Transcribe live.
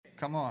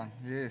Come on.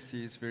 Yes,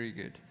 he is very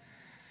good.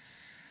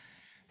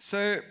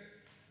 So,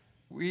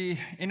 we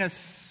in a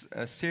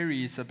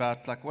series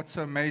about what's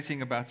so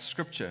amazing about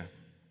Scripture.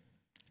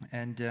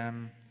 And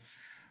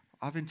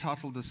I've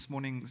entitled this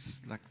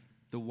morning's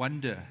The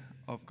Wonder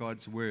of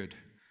God's Word.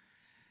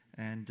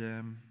 And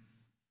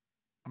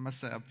I must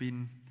say I've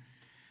been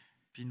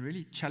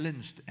really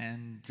challenged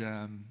and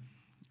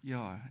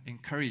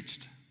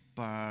encouraged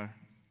by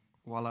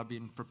while I've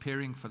been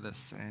preparing for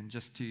this and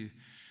just to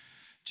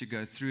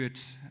go through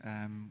it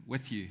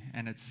with you.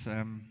 And it's I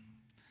don't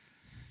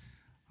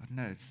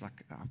know, it's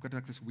like I've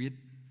got this weird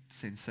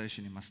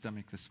sensation in my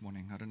stomach this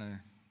morning. I don't know.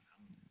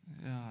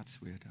 Yeah, it's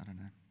weird. I don't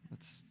know.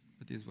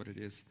 It is what it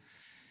is.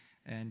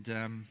 And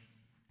I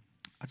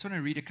just want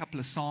to read a couple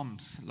of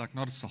Psalms, not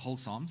the whole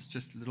Psalms,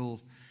 just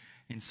little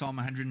in Psalm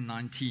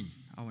 119.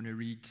 I want to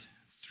read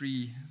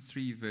three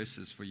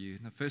verses for you.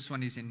 And the first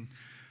one is in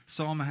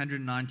Psalm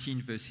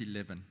 119, verse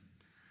 11.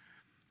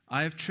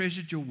 I have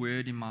treasured your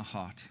word in my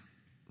heart,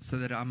 so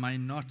that I may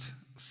not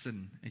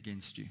sin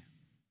against you.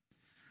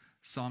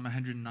 Psalm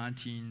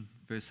 119,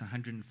 verse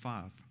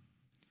 105.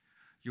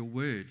 Your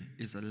word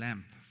is a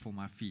lamp for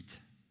my feet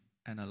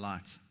and a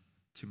light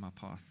to my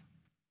path.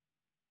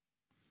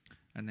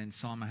 And then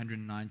Psalm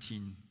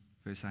 119,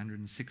 verse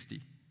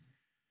 160.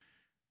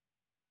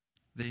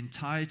 The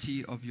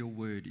entirety of your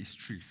word is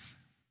truth,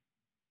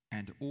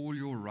 and all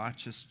your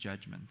righteous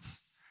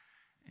judgments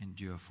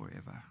endure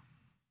forever.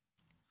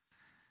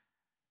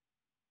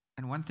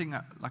 And one thing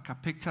I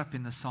picked up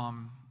in the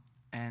psalm,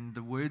 and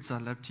the words I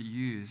love to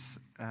use,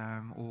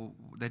 or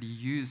that he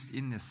used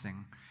in this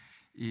thing,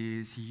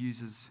 is he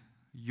uses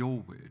your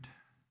word.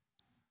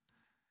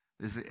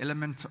 There's an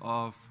element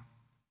of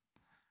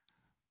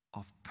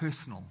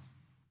personal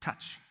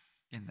touch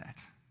in that.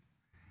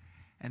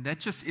 And that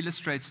just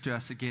illustrates to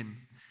us again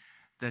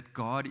that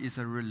God is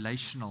a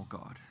relational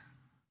God.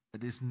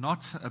 It is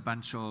not a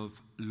bunch of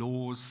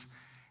laws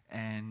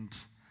and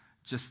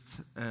just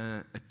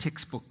a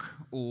textbook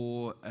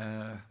or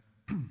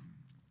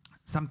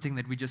something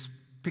that we just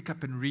pick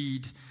up and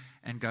read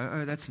and go,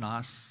 oh, that's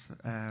nice.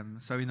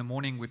 So in the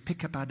morning we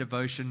pick up our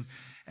devotion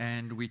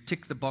and we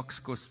tick the box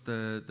because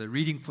the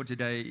reading for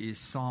today is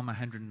Psalm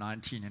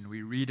 119, and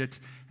we read it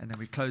and then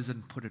we close it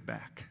and put it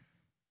back.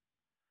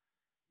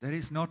 That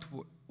is not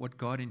what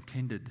God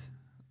intended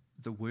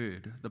the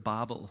Word, the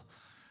Bible,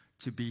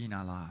 to be in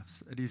our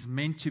lives. It is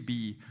meant to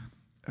be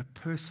a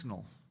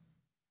personal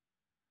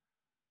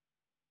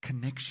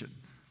connection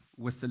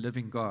with the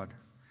living God.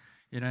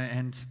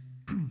 And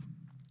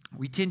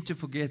we tend to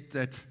forget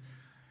that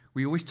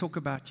we always talk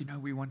about,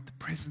 we want the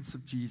presence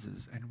of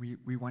Jesus and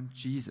we want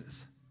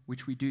Jesus,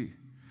 which we do.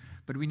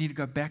 But we need to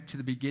go back to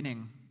the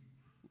beginning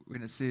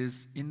when it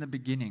says, in the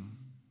beginning,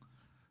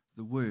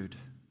 the Word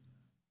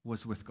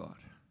was with God.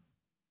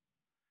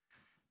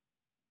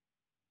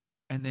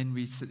 And then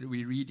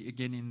we read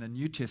again in the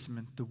New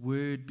Testament, the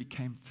Word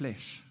became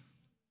flesh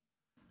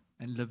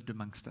and lived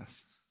amongst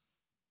us.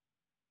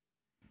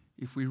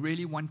 If we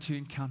really want to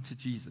encounter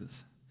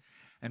Jesus,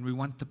 and we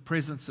want the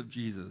presence of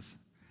Jesus,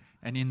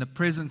 and in the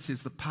presence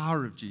is the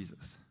power of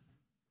Jesus,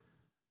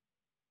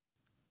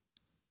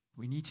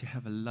 we need to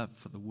have a love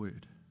for the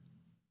Word.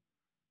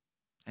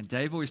 And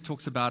Dave always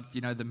talks about,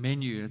 the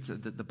menu.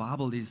 The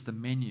Bible is the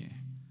menu,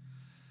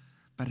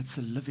 but it's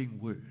a living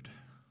Word.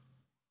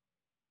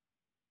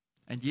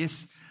 And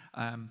yes,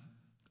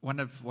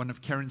 one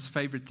of Karen's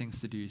favorite things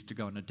to do is to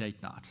go on a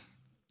date night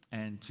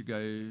and to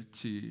go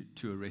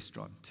to a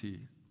restaurant to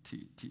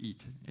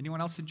eat.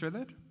 Anyone else enjoy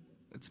that?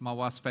 It's my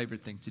wife's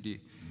favorite thing to do.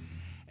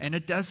 And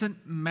it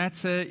doesn't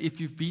matter if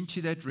you've been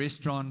to that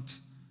restaurant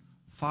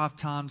 5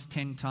 times,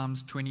 10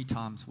 times, 20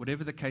 times,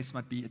 whatever the case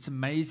might be. It's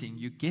amazing.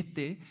 You get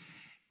there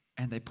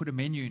and they put a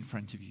menu in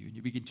front of you and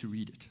you begin to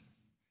read it.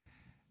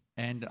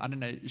 And I don't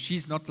know,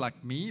 she's not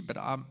like me, but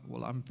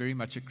I'm very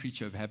much a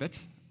creature of habit.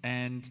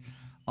 And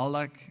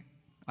I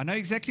know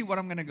exactly what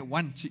I'm going to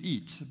want to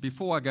eat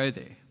before I go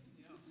there.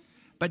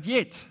 But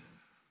yet,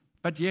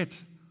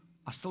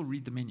 I still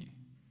read the menu.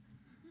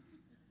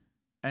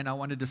 And I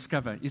want to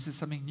discover, is there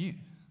something new?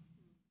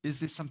 Is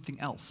there something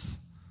else?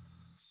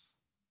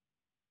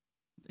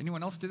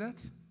 Anyone else do that?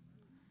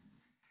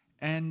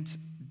 And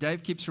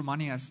Dave keeps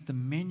reminding us the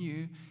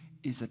menu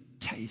is a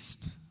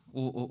taste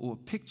or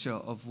a picture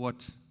of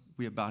what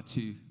we're about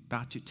to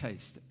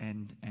taste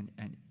and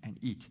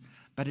eat.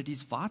 But it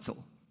is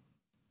vital,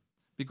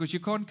 because you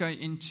can't go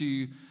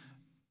into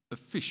a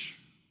fish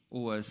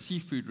or a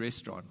seafood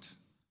restaurant,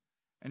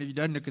 and if you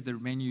don't look at the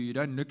menu, you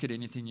don't look at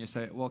anything, you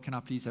say, well, can I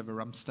please have a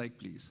rump steak,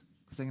 please?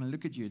 Because they're going to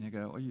look at you and they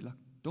go, oh, you like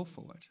doof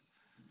or what?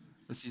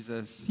 This is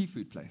a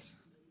seafood place.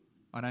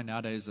 I know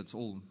nowadays it's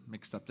all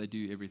mixed up. They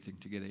do everything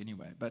together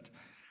anyway. But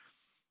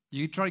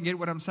you try to get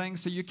what I'm saying?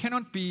 So you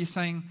cannot be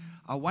saying,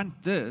 I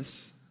want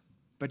this,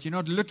 but you're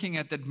not looking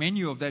at that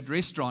menu of that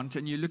restaurant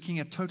and you're looking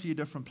at totally a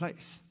different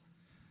place.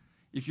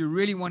 If you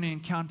really want to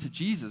encounter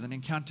Jesus and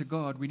encounter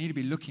God, we need to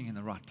be looking in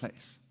the right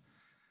place.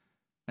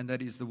 And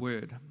that is the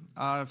Word.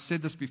 I've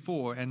said this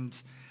before, and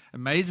it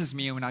amazes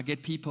me when I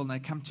get people and they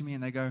come to me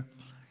and they go,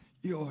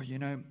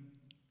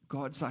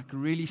 God's like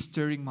really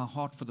stirring my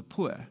heart for the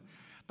poor,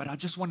 but I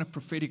just want a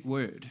prophetic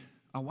word.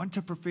 I want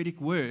a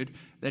prophetic word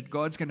that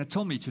God's going to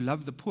tell me to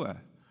love the poor.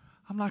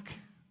 I'm like,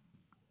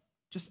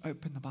 just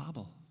open the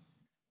Bible.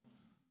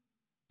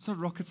 It's not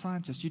rocket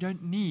scientist. You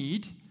don't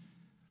need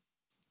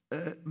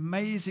an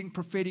amazing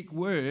prophetic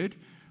word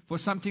for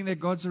something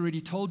that God's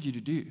already told you to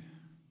do.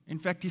 In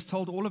fact, He's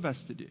told all of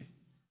us to do.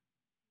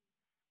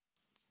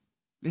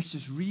 Let's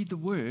just read the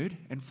Word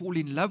and fall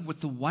in love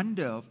with the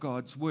wonder of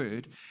God's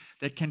Word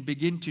that can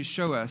begin to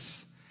show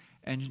us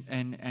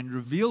and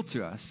reveal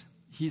to us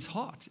His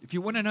heart. If you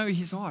want to know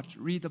His heart,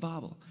 read the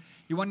Bible.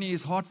 You want to know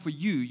His heart for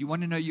you. You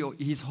want to know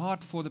His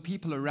heart for the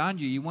people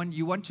around you.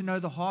 You want to know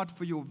the heart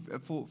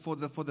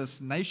for this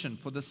nation,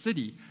 for the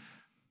city.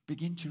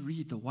 Begin to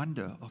read the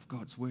wonder of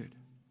God's Word.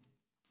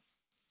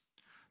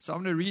 So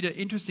I'm going to read an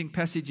interesting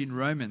passage in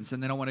Romans,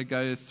 and then I want to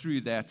go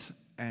through that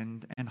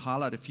and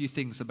highlight a few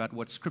things about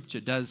what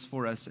Scripture does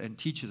for us and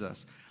teaches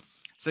us.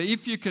 So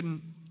if you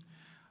can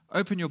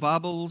open your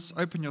Bibles,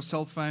 open your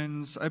cell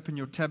phones, open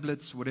your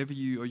tablets, whatever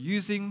you are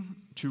using,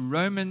 to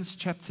Romans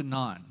chapter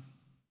 9.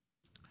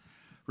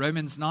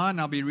 Romans 9,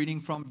 I'll be reading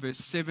from verse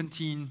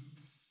 17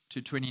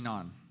 to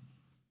 29.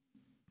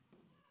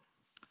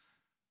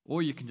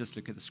 Or you can just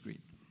look at the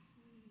screen.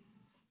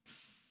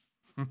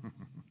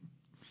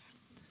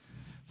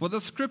 For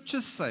the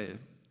Scriptures say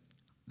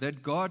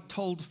that God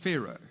told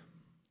Pharaoh,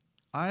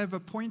 I have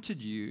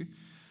appointed you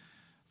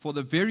for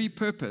the very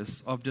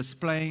purpose of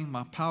displaying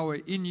my power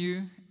in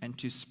you and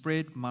to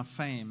spread my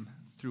fame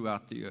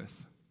throughout the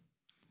earth.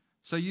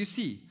 So you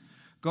see,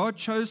 God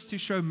chose to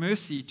show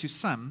mercy to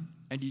some,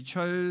 and He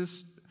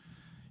chooses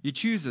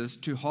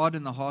to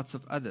harden the hearts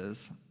of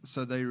others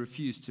so they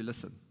refuse to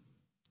listen.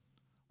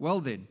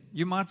 Well then,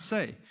 you might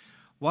say,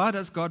 why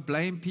does God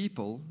blame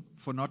people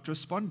for not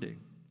responding?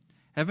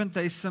 Haven't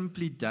they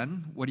simply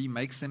done what He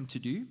makes them to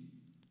do?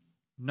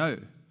 No.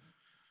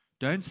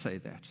 Don't say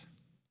that.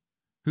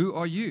 Who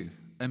are you,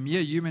 a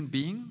mere human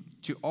being,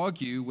 to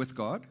argue with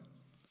God?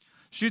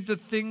 Should the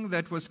thing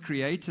that was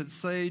created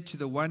say to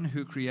the one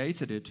who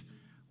created it,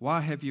 why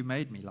have you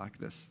made me like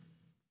this?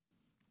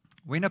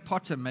 When a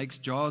potter makes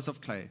jars of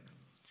clay,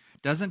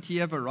 doesn't he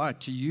have a right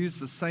to use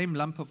the same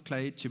lump of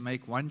clay to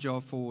make one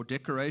jar for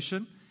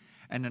decoration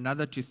and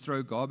another to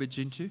throw garbage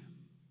into?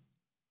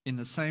 In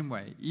the same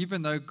way,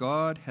 even though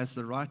God has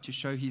the right to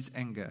show His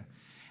anger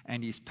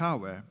and His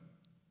power,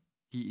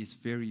 He is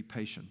very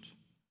patient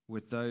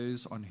with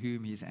those on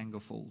whom His anger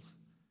falls,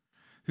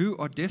 who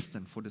are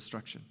destined for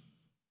destruction.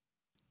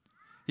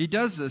 He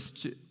does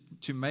this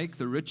to make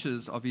the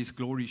riches of His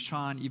glory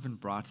shine even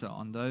brighter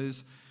on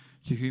those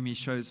to whom He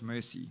shows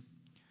mercy,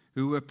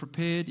 who were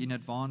prepared in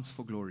advance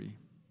for glory.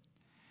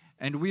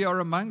 And we are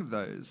among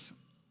those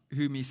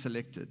whom He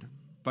selected,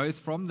 both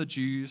from the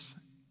Jews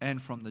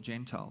and from the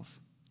Gentiles.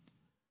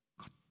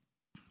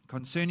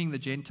 Concerning the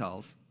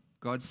Gentiles,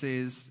 God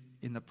says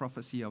in the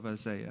prophecy of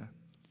Isaiah,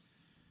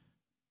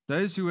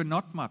 those who are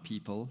not my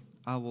people,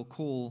 I will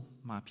call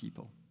my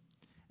people,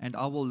 and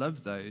I will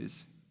love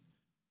those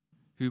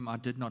whom I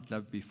did not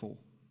love before.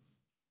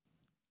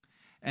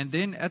 And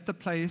then at the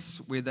place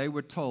where they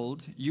were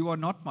told, you are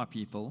not my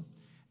people,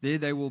 there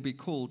they will be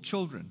called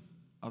children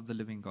of the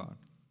living God.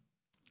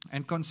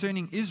 And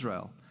concerning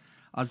Israel,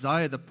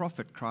 Isaiah the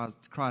prophet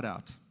cried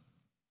out,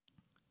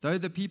 though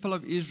the people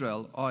of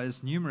Israel are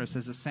as numerous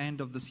as the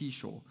sand of the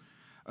seashore,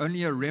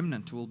 only a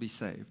remnant will be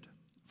saved.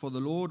 For the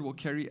Lord will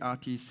carry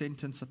out His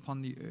sentence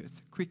upon the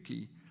earth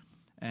quickly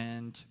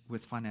and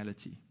with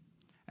finality.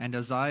 And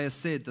Isaiah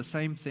said the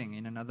same thing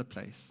in another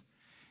place.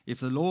 If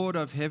the Lord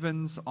of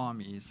heaven's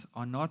armies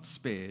are not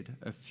spared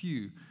a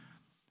few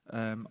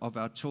of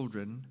our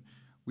children,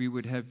 we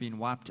would have been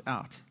wiped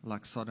out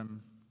like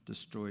Sodom,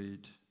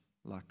 destroyed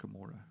like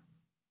Gomorrah.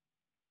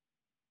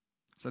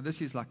 So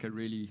this is like a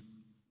really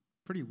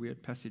pretty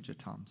weird passage at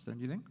times, don't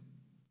you think?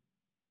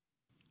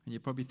 And you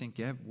probably think,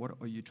 Gav, what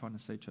are you trying to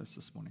say to us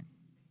this morning?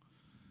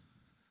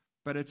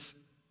 But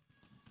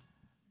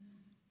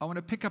I want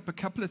to pick up a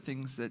couple of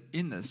things that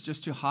in this,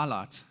 just to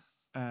highlight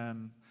a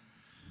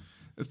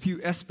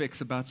few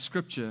aspects about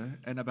Scripture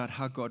and about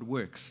how God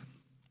works.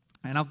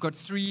 And I've got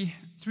three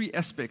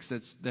aspects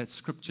that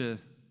Scripture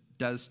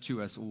does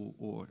to us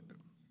or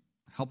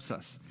helps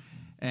us.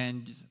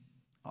 And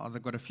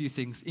I've got a few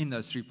things in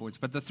those 3 points.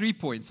 But the 3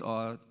 points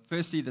are,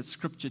 firstly, that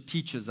Scripture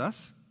teaches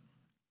us,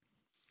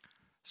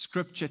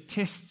 Scripture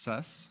tests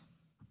us,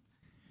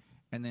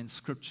 and then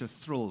Scripture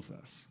thrills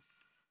us.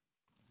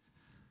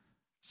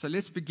 So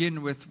let's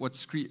begin with what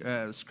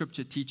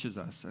Scripture teaches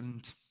us.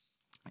 And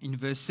in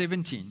verse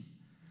 17,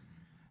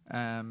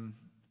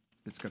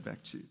 let's go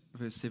back to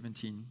verse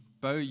 17.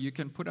 Bo, you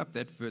can put up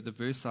the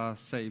verse I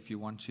say if you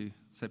want to,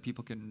 so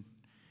people can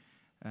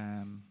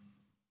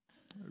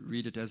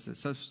read it as this.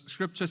 So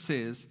Scripture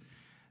says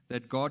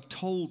that God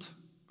told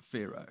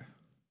Pharaoh.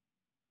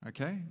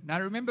 Okay? Now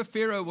remember,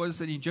 Pharaoh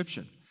was an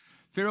Egyptian.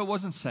 Pharaoh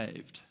wasn't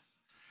saved.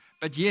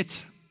 But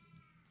yet,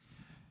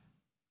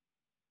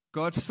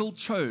 God still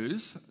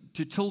chose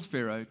to tell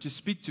Pharaoh, to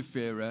speak to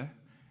Pharaoh,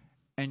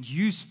 and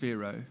use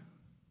Pharaoh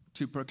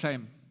to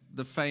proclaim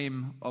the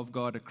fame of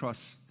God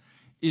across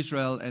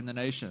Israel and the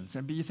nations.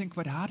 And you think,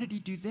 but how did he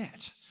do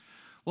that?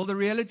 Well, the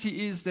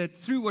reality is that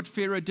through what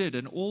Pharaoh did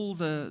and all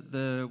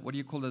the what do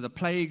you call it, the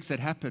plagues that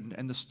happened,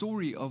 and the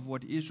story of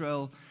what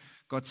Israel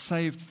got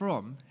saved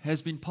from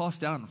has been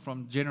passed down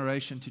from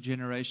generation to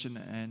generation,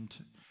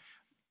 and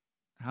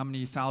how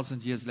many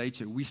thousand years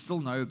later, we still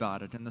know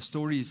about it, and the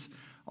stories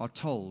are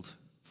told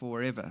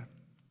forever.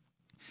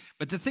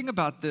 But the thing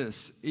about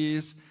this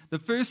is, the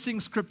first thing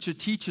Scripture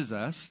teaches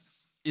us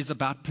is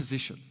about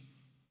position.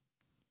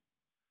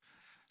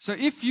 So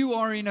if you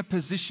are in a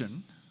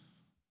position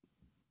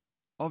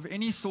of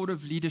any sort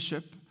of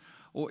leadership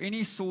or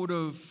any sort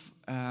of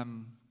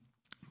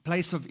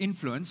place of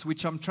influence,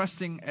 which I'm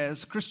trusting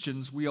as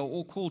Christians, we are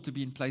all called to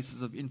be in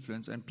places of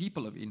influence and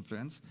people of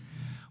influence,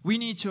 we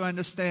need to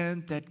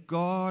understand that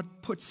God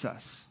puts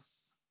us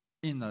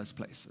in those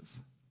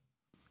places.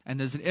 And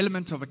there's an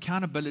element of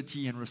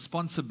accountability and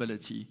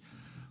responsibility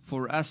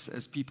for us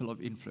as people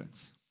of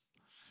influence.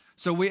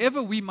 So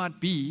wherever we might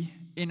be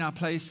in our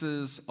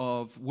places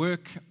of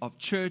work, of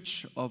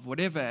church, of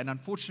whatever, and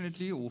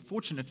unfortunately or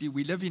fortunately,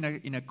 we live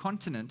in a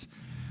continent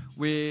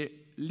where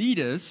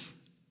leaders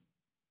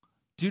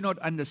do not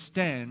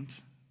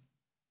understand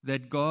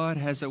that God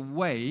has a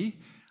way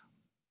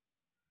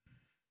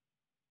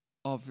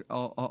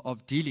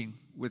of dealing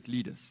with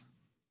leaders.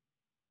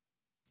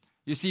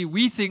 You see,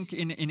 we think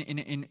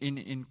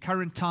in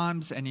current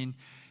times and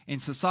in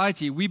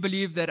society, we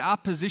believe that our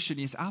position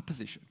is our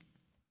position.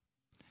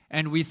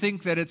 And we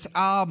think that it's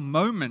our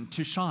moment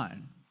to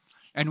shine.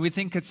 And we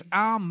think it's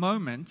our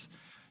moment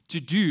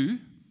to do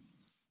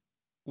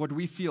what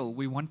we feel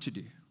we want to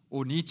do,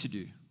 or need to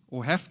do,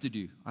 or have to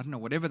do. I don't know,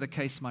 whatever the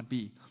case might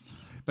be.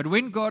 But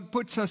when God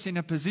puts us in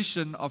a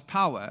position of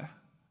power,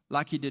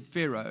 like He did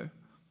Pharaoh,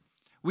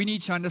 we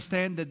need to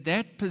understand that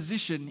that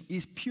position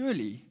is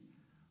purely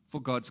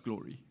for God's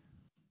glory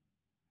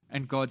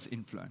and God's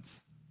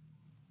influence.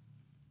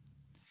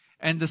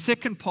 And the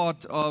second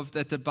part of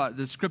that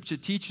the Scripture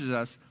teaches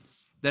us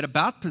that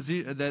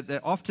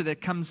that after that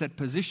comes that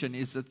position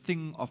is the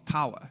thing of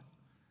power.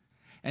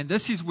 And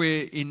this is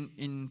where,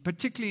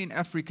 particularly in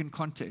African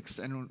context,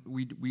 and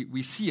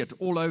we see it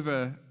all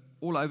over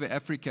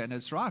Africa, and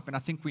it's rife. And I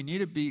think we need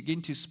to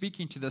begin to speak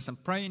into this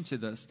and pray into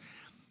this,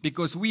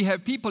 because we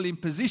have people in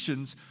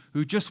positions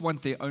who just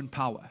want their own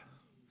power.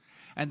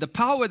 And the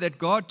power that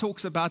God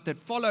talks about that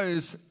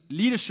follows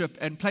leadership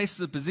and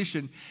places of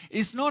position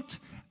is not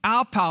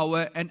our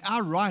power and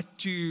our right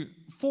to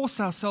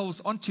force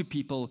ourselves onto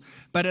people,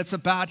 but it's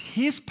about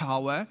His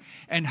power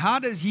and how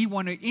does He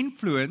want to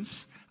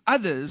influence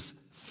others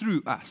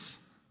through us.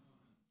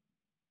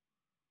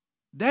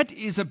 That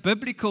is a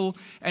biblical,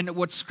 and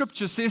what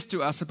Scripture says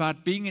to us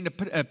about being in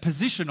a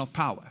position of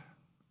power.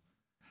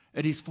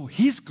 It is for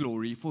His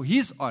glory, for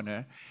His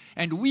honor,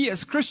 and we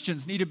as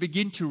Christians need to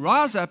begin to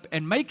rise up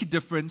and make a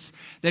difference,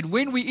 that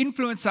when we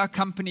influence our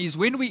companies,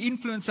 when we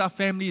influence our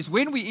families,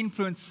 when we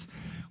influence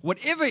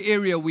whatever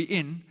area we're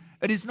in,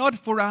 it is not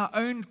for our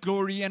own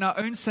glory and our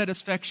own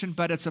satisfaction,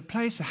 but it's a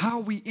place how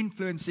we're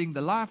influencing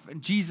the life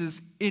of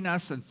Jesus in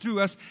us and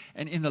through us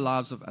and in the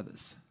lives of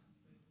others.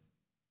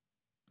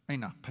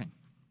 Pain.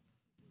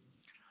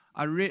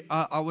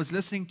 I was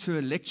listening to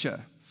a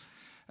lecture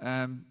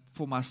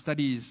for my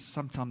studies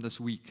sometime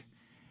this week,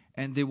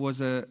 and there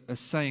was a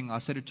saying. I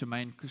said it to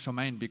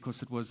Charmaine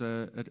because it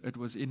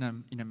was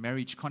in a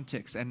marriage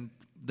context, and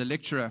the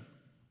lecturer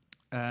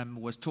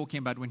was talking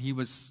about when he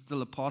was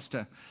still a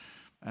pastor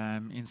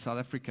in South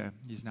Africa.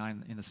 He's now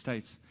in the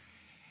States.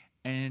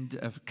 And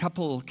a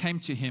couple came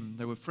to him.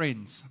 They were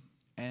friends.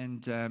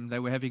 And they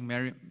were having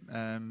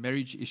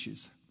marriage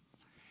issues.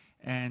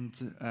 And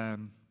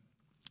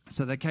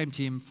so they came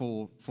to him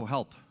for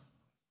help,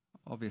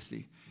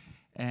 obviously.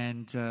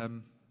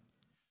 And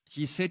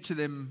he said to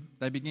them,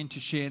 they began to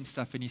share and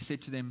stuff. And he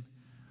said to them,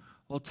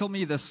 well,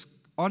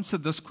 answer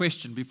this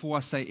question before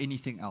I say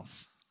anything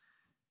else.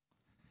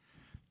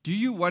 Do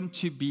you want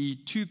to be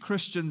two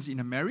Christians in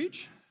a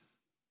marriage?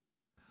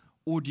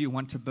 Or do you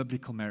want a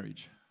biblical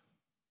marriage?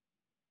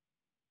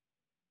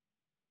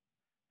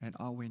 And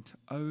I went,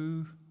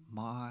 oh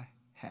my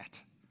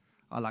hat.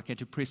 I had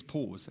to press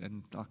pause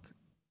and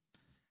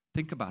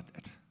think about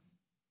that.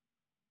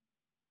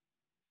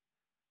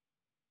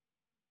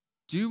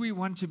 Do we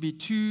want to be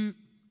two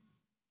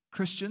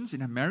Christians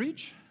in a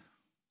marriage?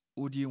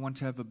 Or do you want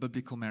to have a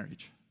biblical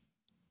marriage?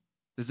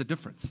 There's a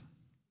difference.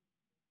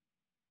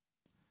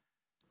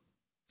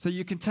 So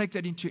you can take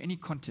that into any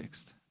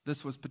context.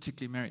 This was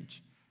particularly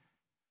marriage.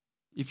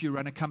 If you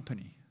run a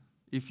company,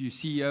 if you're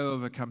CEO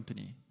of a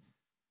company,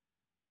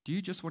 do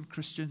you just want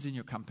Christians in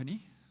your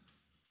company?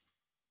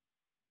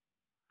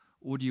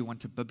 Or do you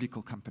want a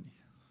biblical company?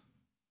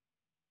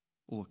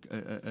 Or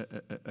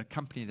a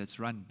company that's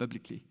run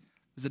biblically?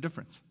 There's a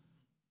difference.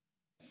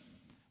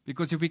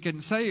 Because if we can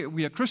say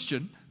we are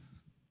Christian,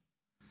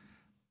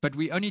 but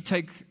we only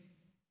take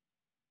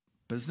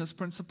business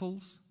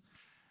principles,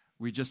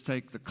 we just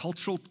take the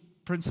cultural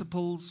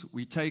principles,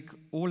 we take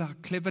all our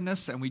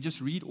cleverness and we just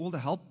read all the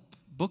help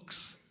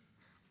books,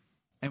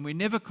 and we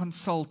never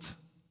consult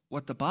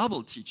what the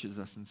Bible teaches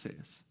us and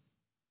says.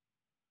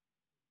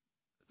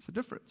 It's a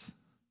difference.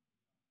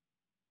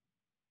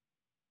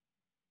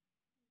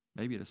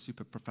 Maybe it is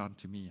super profound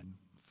to me, and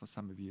for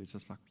some of you, it's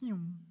just like, pew.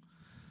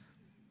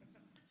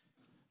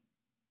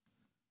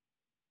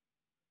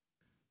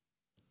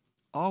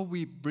 Are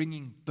we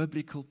bringing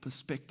biblical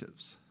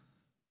perspectives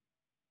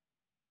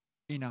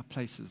in our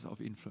places of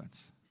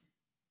influence?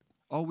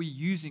 Are we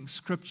using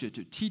Scripture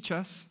to teach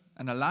us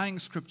and allowing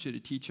Scripture to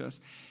teach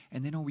us?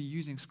 And then are we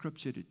using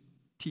Scripture to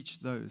teach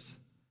those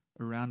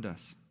around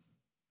us?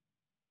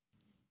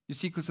 You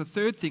see, because the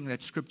third thing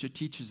that Scripture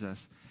teaches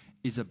us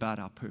is about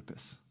our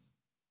purpose.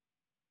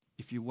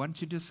 If you want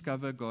to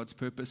discover God's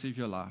purpose of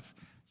your life,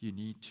 you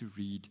need to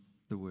read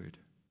the Word.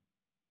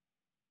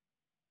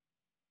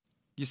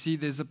 You see,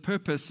 there's a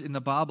purpose in the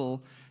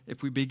Bible.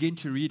 If we begin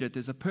to read it,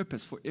 there's a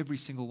purpose for every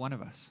single one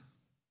of us.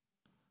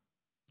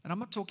 And I'm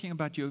not talking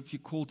about you if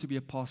you're called to be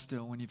a pastor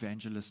or an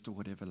evangelist or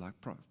whatever, like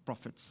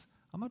prophets.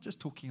 I'm not just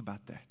talking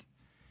about that.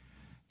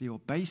 There are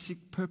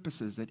basic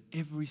purposes that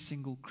every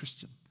single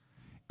Christian,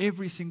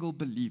 every single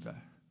believer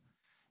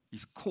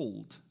is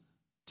called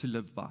to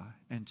live by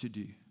and to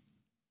do.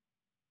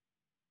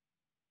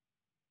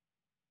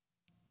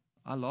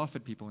 I laugh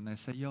at people when they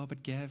say, yeah,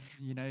 but Gav,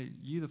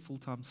 you're the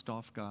full-time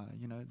staff guy.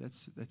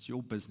 That's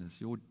your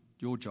business,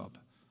 your job.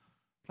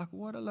 It's like,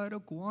 what a load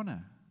of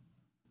guana.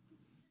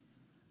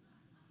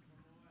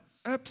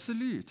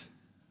 Absolute.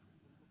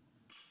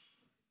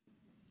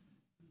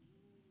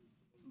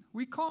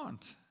 We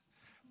can't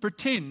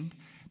pretend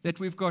that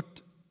we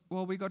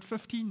got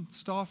 15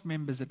 staff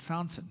members at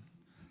Fountain,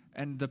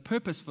 and the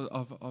purpose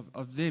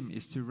of them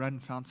is to run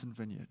Fountain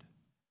Vineyard.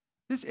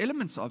 There's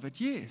elements of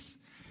it, yes.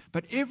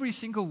 But every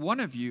single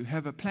one of you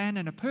have a plan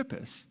and a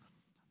purpose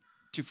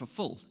to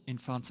fulfill in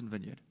Fountain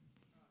Vineyard.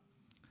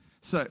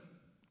 So,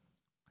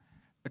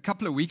 a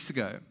couple of weeks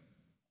ago,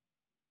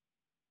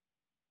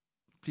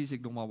 please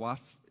ignore my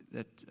wife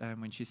that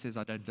when she says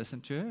I don't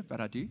listen to her,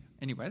 but I do.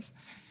 Anyways.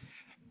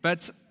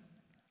 But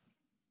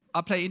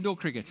I play indoor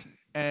cricket,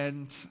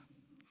 and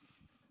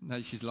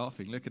no, she's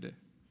laughing. Look at her.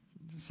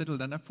 Settle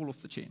down, don't fall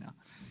off the chair now.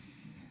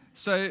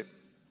 So,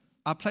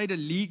 I played a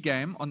league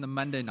game on the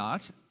Monday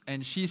night,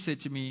 and she said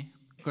to me,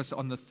 because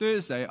on the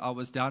Thursday I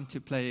was down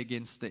to play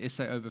against the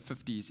SA over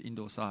 50s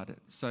indoor side.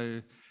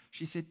 So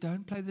she said,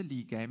 don't play the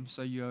league game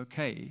so you're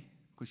okay,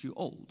 because you're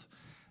old,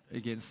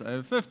 against the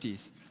over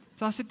 50s.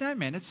 So I said, no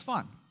man, it's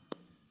fun.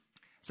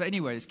 So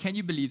anyways, can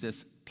you believe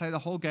this? Play the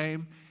whole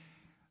game.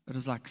 It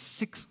was like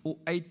 6 or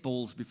 8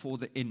 balls before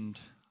the end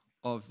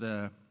of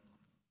the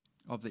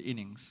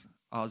innings.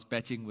 I was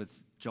batting with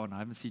John. I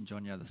haven't seen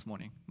John yet this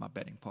morning, my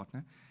batting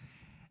partner.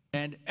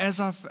 And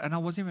I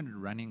wasn't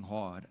even running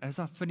hard. As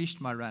I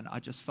finished my run, I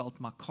just felt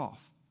my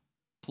calf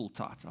pull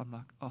tight. I'm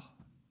like, oh,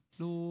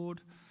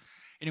 Lord.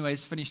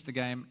 Anyways, finished the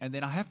game, and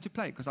then I have to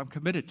play because I'm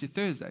committed to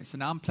Thursday. So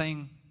now I'm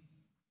playing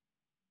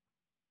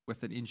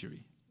with an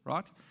injury,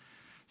 right?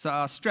 So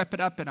I strap it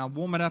up and I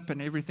warm it up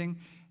and everything,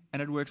 and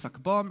it works like a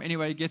bomb.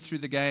 Anyway, get through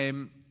the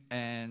game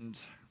and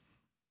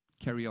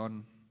carry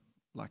on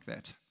like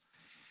that.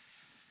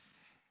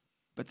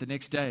 But the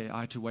next day,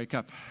 I had to wake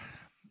up.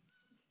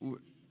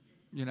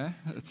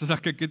 It's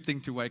like a good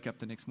thing to wake up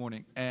the next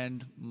morning,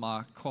 and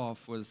my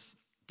calf was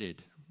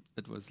dead.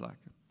 It's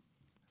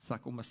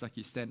like almost like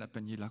you stand up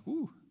and you're like,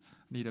 ooh,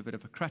 need a bit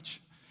of a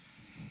crutch.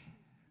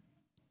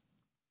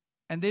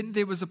 And then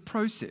there was a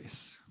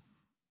process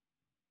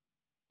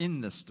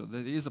in this story.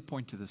 There is a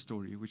point to the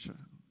story, which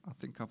I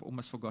think I've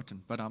almost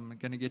forgotten, but I'm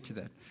going to get to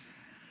that.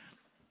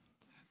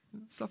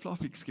 Stop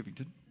laughing,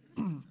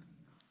 Skivington.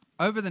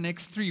 Over the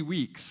next 3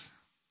 weeks,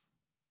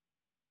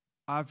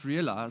 I've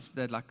realized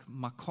that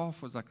my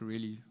calf was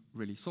really,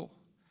 really sore.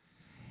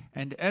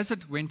 And as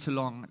it went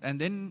along,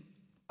 and then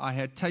I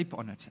had tape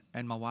on it,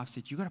 and my wife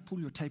said, you got to pull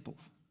your tape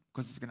off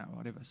because it's going to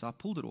whatever. So I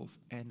pulled it off,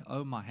 and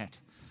oh my hat.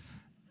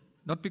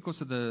 Not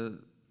because of the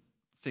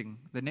thing.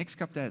 The next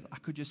couple of days, I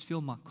could just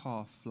feel my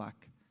calf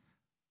like,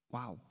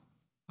 wow,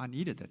 I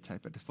needed that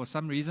tape. But for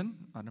some reason,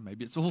 I don't know,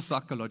 maybe it's all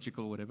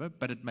psychological or whatever,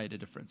 but it made a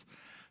difference.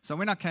 So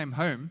when I came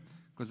home,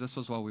 because this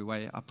was while we were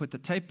away, I put the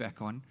tape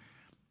back on,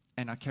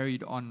 and I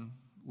carried on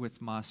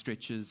with my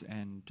stretches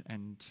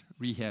and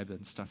rehab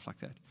and stuff like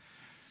that.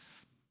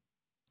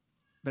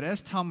 But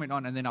as time went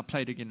on, and then I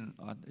played again,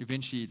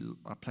 eventually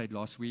I played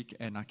last week,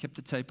 and I kept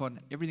the tape on,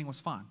 everything was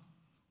fine.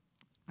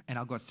 And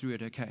I got through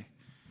it okay.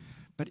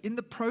 But in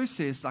the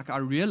process, I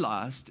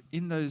realized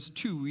in those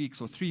 2 weeks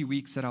or 3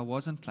 weeks that I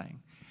wasn't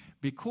playing,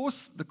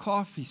 because the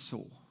calf is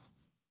sore,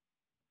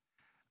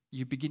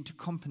 you begin to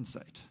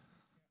compensate.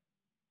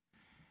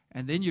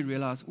 And then you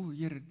realize, oh,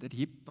 yeah, that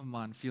hip of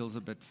mine feels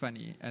a bit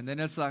funny. And then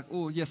it's like,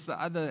 oh, yes, the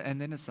other.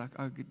 And then it's like,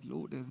 oh, good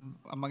Lord,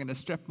 am I going to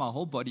strap my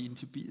whole body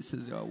into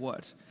pieces or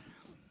what?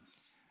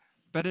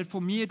 But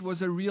for me, it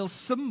was a real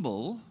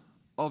symbol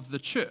of the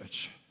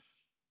church.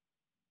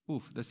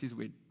 Oof, this is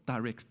where it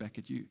directs back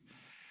at you.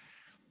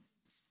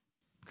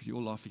 Because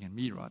you're laughing at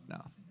me right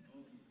now.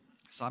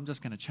 So I'm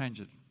just going to change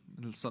it.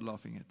 It'll start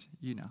laughing at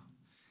you now.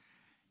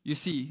 You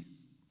see,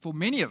 for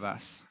many of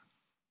us,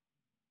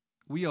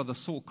 we are the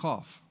sore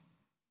calf.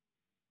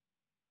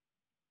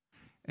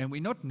 And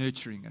we're not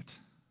nurturing it.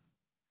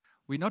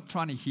 We're not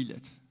trying to heal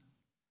it.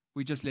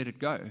 We just let it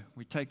go.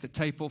 We take the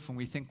tape off and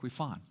we think we're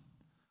fine.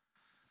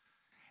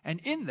 And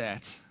in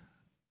that,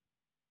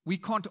 we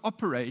can't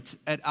operate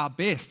at our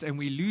best and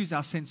we lose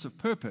our sense of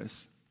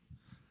purpose.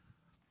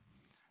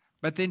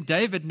 But then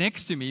David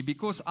next to me,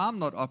 because I'm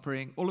not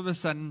operating, all of a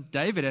sudden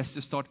David has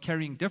to start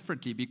carrying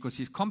differently because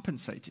he's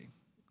compensating.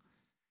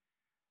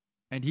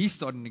 And he's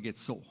starting to get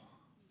sore.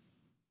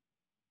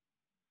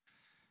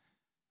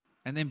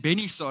 And then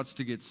Benny starts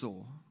to get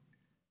sore.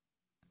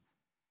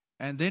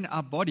 And then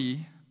our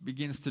body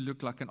begins to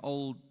look like an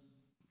old,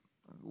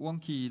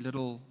 wonky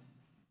little,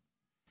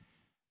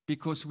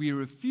 because we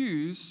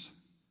refuse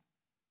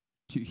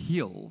to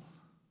heal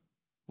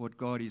what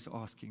God is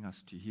asking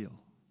us to heal.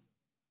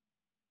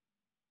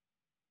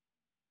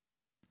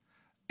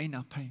 Ain't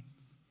our pain.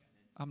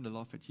 I'm going to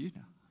laugh at you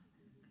now.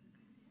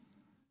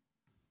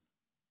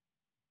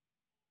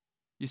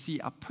 You see,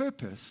 our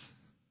purpose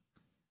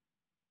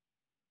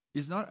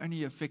is not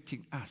only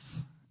affecting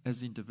us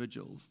as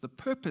individuals, the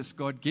purpose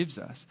God gives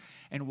us,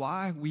 and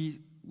why we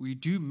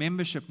do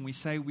membership and we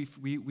say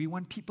we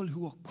want people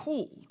who are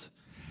called.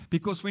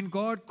 Because when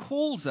God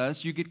calls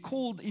us, you get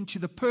called into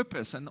the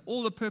purpose, and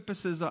all the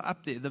purposes are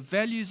up there. The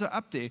values are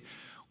up there.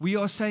 We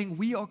are saying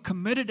we are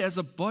committed as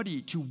a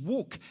body to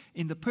walk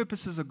in the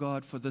purposes of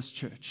God for this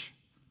church.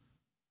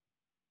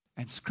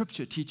 And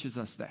Scripture teaches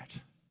us that.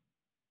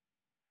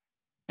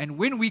 And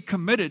when we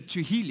committed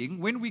to healing,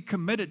 when we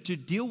committed to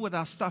deal with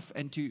our stuff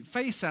and to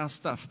face our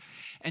stuff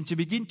and to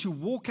begin to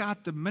walk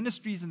out the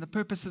ministries and the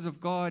purposes of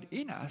God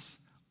in us,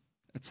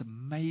 it's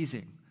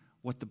amazing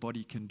what the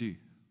body can do.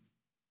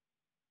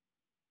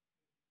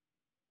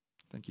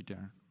 Thank you,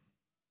 Darren.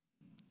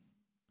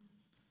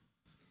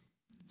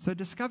 So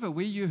discover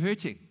where you're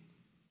hurting.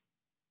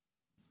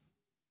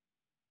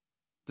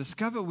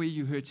 Discover where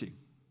you're hurting.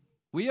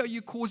 Where are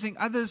you causing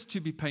others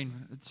to be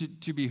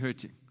to be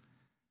hurting?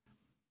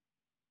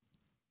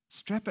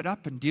 Strap it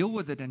up and deal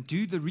with it and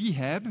do the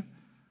rehab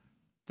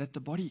that the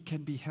body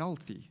can be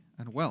healthy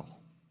and well.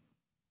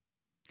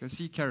 Go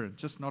see Karen,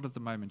 just not at the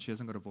moment. She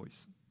hasn't got a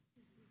voice.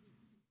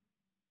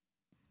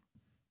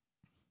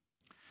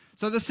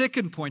 So the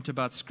second point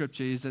about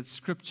Scripture is that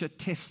Scripture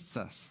tests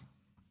us.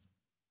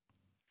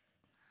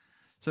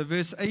 So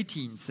verse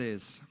 18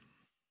 says,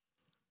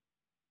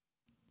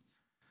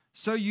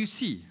 so you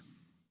see.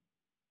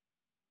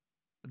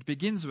 It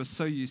begins with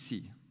so you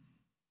see.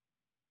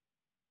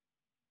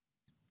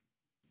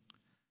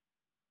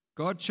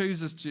 God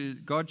chooses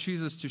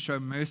to show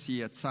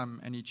mercy at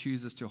some, and He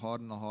chooses to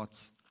harden the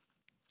hearts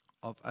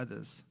of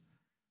others,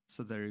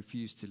 so they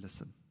refuse to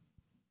listen.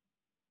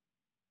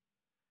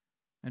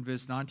 And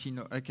verse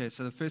 19, okay,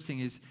 so the first thing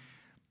is,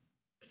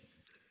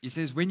 He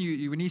says, when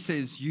He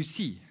says, you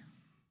see,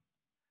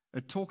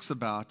 it talks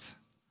about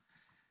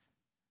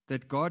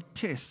that God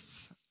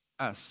tests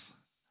us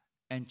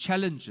and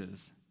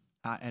challenges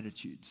our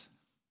attitudes.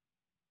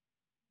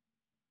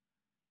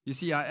 You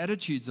see, our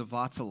attitudes are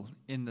vital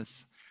in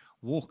this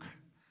walk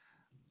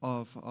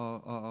of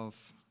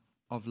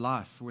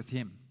life with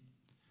Him.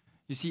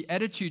 You see,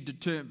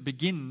 attitude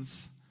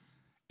begins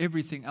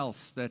everything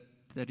else that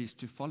is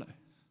to follow.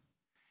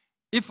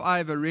 If I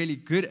have a really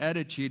good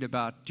attitude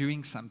about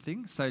doing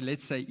something, so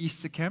let's say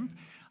Easter camp,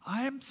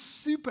 I am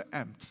super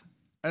amped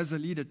as a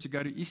leader to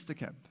go to Easter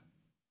camp.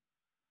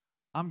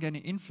 I'm going to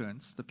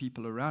influence the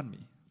people around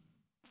me.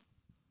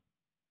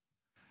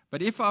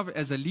 But if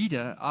as a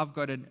leader, I've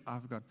got,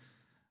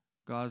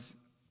 guys,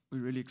 we're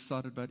really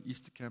excited about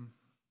Easter camp.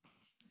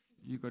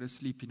 You've got to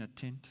sleep in a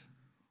tent.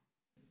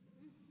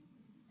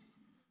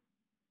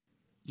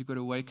 You've got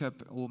to wake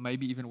up, or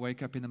maybe even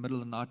wake up in the middle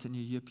of the night and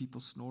you hear people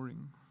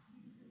snoring.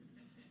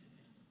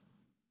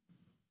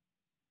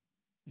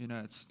 You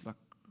know, it's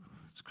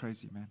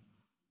crazy, man.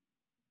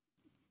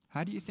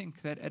 How do you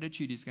think that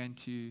attitude is going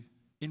to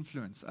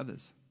influence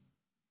others?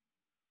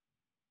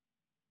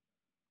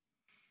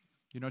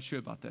 You're not sure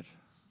about that.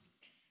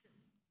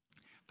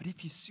 But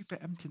if you're super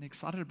amped and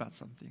excited about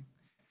something,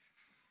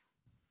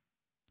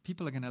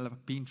 people are going to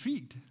be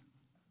intrigued.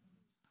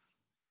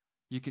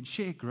 You can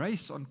share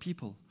grace on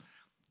people.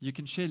 You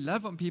can share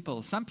love on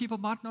people. Some people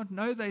might not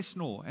know they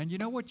snore. And you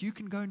know what? You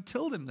can go and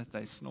tell them that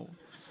they snore.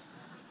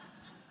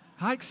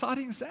 How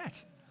exciting is that?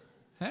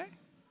 Hey?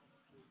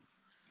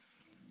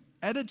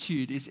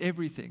 Attitude is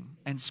everything.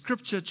 And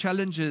Scripture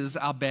challenges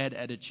our bad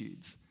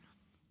attitudes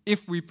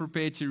if we're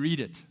prepared to read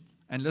it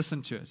and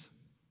listen to it.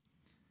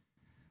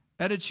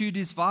 Attitude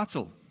is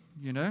vital,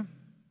 you know.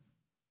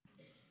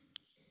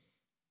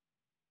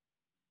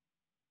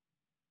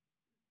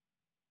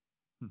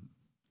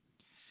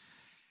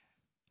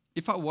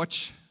 If I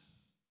watch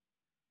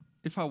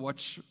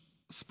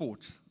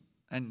sport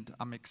and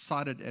I'm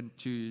excited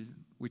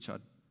which I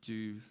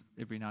do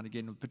every now and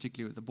again,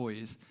 particularly with the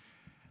boys,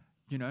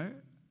 you know,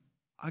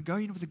 I go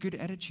in with a good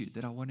attitude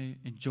that I want to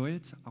enjoy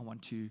it. I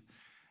want to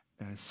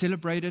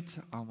celebrate it.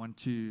 I want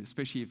to,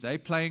 especially if they're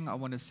playing, I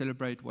want to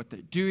celebrate what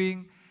they're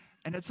doing.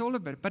 And it's all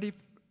about it. But if,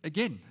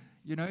 again,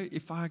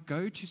 if I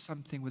go to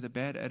something with a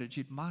bad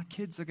attitude, my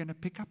kids are going to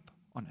pick up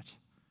on it.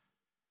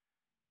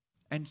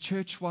 And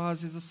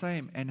church-wise is the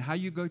same. And how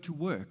you go to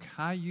work,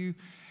 how you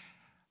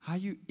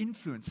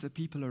influence the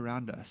people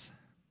around us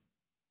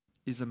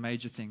is a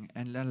major thing.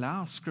 And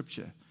allow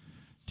Scripture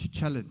to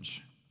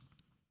challenge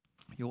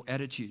your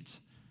attitudes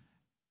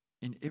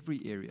in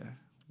every area.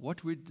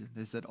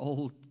 There's that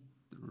old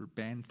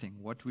band thing,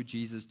 what would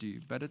Jesus do?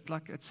 But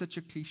it's such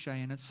a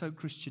cliche, and it's so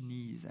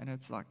Christianese, and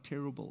it's like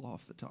terrible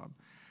half the time.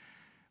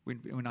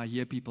 When I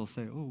hear people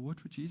say, oh,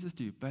 what would Jesus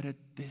do? But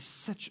there's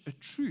such a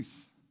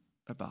truth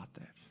about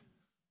that.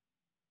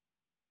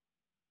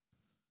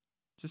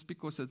 Just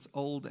because it's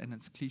old and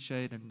it's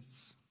cliched and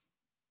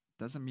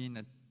doesn't mean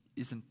it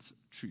isn't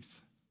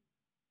truth.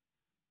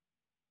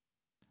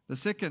 The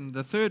second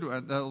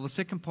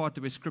part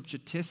where Scripture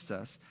tests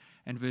us,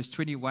 and verse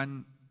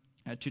 21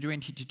 to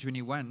 20 to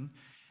 21,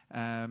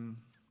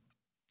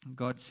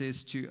 God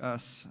says to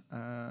us,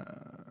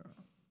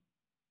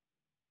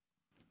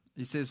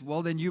 He says,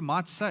 well, then you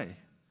might say.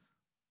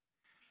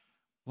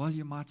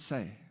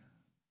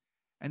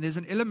 And there's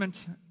an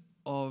element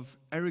of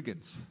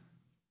arrogance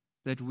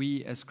that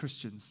we as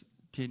Christians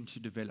tend to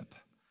develop.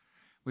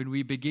 When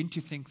we begin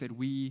to think that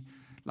we,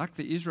 like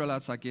the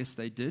Israelites, I guess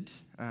they did,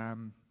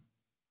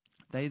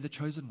 they're the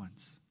chosen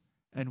ones.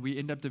 And we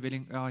end up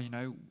developing,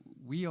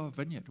 we are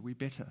Vineyard, we're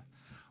better.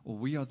 Or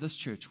we are this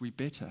church, we're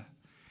better.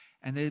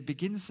 And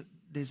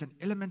there's an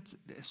element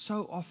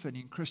so often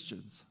in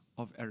Christians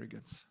of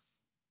arrogance.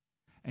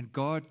 And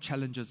God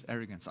challenges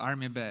arrogance. I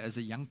remember as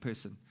a young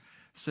person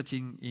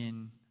sitting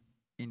in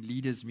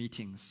leaders'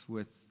 meetings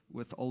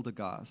with older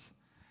guys.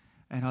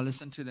 And I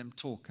listened to them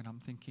talk, and I'm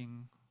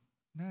thinking,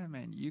 no,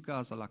 man, you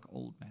guys are like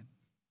old, man.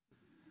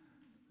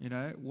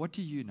 What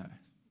do you know?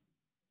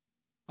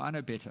 I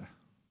know better.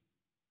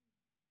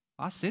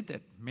 I said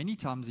that many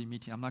times in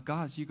meetings. I'm like,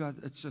 guys, you guys,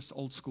 it's just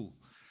old school.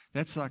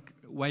 That's like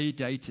way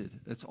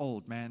dated. It's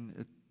old, man.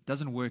 It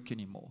doesn't work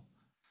anymore.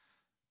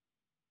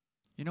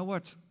 You know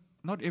what?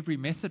 Not every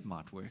method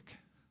might work.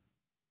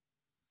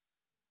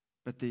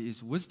 But there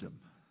is wisdom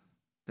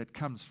that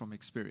comes from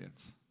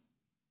experience.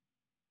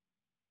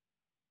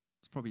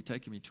 It's probably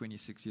taken me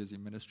 26 years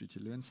in ministry to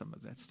learn some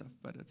of that stuff,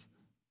 but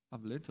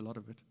I've learned a lot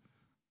of it.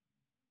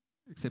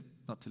 Except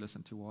not to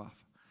listen to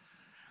wife.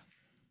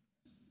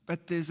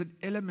 But there's an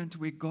element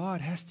where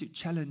God has to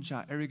challenge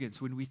our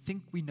arrogance when we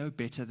think we know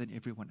better than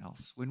everyone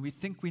else, when we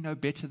think we know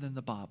better than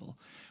the Bible,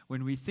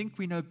 when we think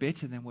we know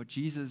better than what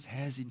Jesus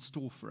has in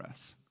store for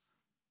us.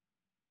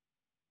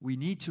 We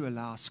need to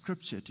allow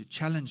Scripture to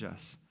challenge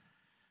us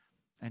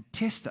and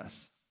test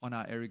us on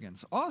our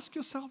arrogance. Ask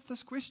yourself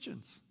these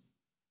questions.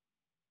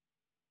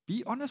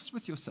 Be honest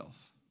with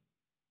yourself.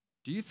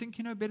 Do you think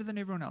you know better than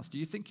everyone else? Do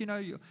you think you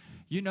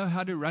know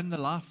how to run the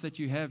life that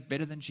you have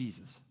better than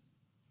Jesus?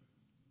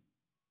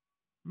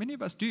 Many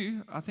of us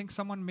do. I think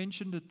someone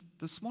mentioned it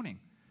this morning.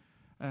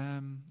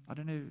 I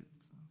don't know.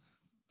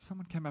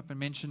 Someone came up and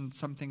mentioned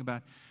something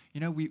about,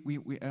 we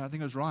I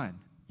think it was Ryan.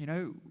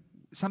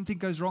 Something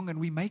goes wrong and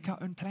we make our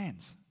own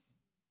plans.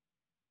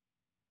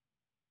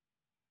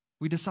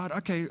 We decide,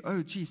 okay,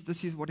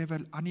 this is whatever.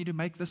 I need to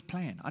make this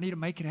plan. I need to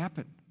make it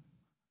happen.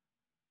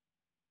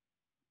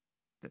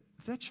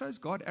 That shows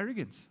God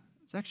arrogance.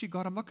 It's actually,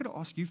 God, I'm not going to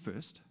ask you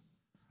first.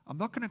 I'm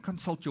not going to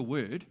consult your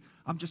word.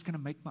 I'm just going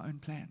to make my own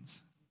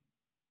plans.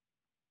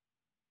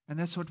 And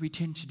that's what we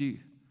tend to do.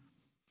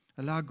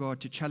 Allow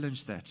God to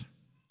challenge that.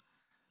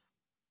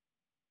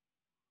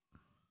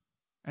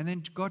 And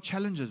then God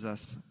challenges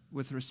us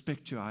with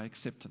respect to our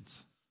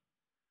acceptance.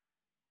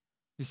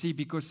 You see,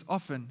 because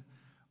often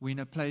we're in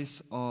a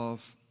place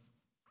of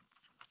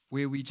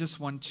where we just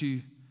want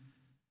to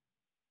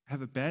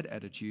have a bad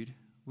attitude,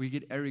 we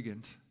get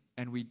arrogant,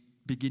 and we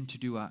begin to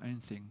do our own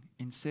thing.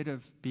 Instead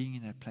of being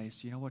in that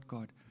place, you know what,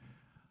 God,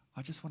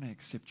 I just want to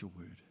accept your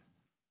word.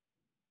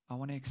 I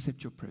want to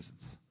accept your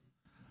presence.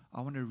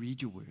 I want to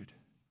read your word.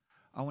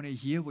 I want to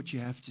hear what you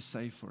have to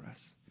say for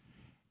us.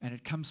 And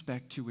it comes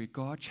back to where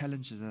God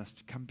challenges us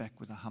to come back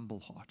with a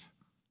humble heart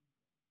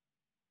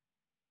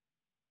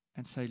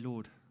and say,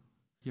 Lord,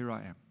 here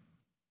I am.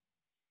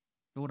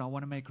 Lord, I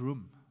want to make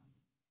room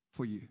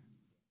for you.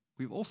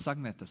 We've all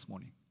sung that this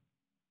morning.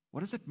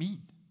 What does it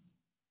mean?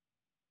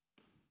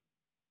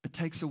 It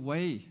takes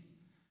away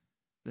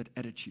that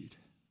attitude.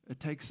 It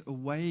takes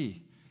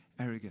away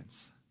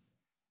arrogance.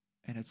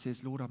 And it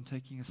says, Lord, I'm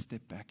taking a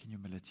step back in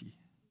humility.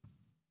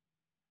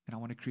 And I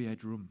want to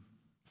create room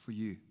for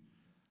you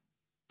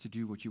to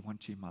do what you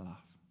want to in my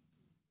life.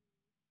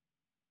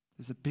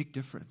 There's a big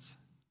difference.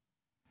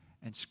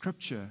 And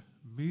Scripture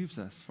moves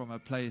us from a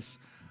place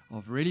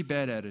of really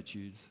bad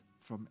attitudes,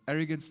 from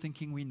arrogance,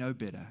 thinking we know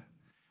better,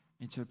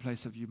 into a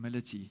place of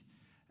humility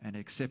and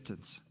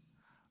acceptance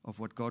of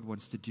what God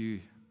wants to do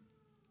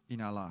in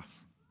our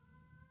life.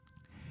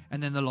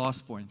 And then the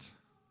last point,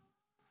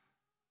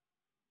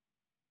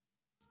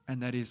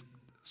 and that is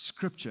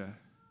Scripture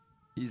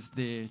is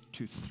there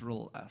to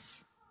thrill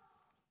us.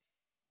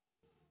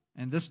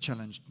 And this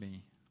challenged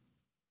me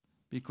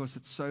because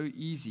it's so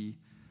easy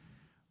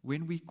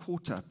when we're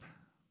caught up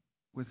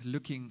with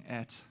looking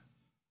at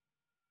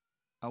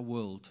our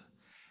world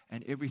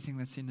and everything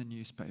that's in the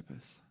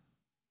newspapers.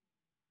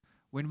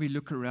 When we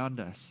look around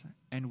us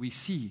and we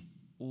see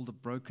all the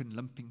broken,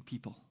 limping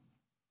people,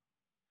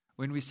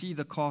 when we see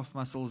the calf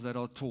muscles that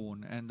are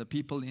torn and the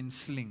people in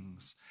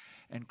slings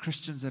and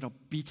Christians that are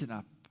beaten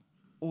up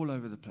all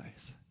over the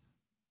place,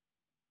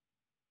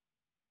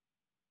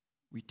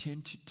 we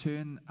tend to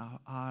turn our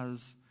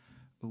eyes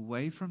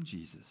away from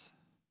Jesus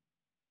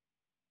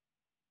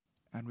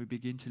and we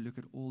begin to look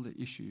at all the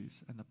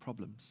issues and the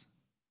problems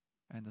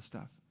and the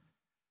stuff.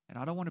 And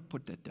I don't want to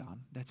put that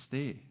down. That's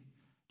there.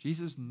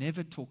 Jesus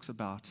never talks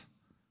about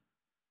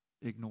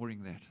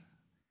ignoring that.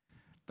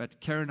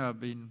 But Karen and I have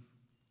been,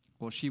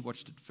 well, she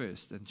watched it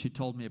first, and she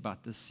told me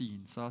about this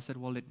scene. So I said,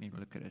 well, let me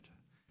look at it.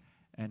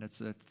 And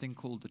it's a thing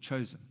called The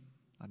Chosen.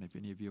 I don't know if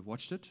any of you have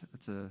watched it.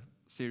 It's a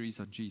series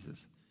on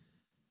Jesus.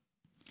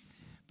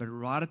 But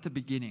right at the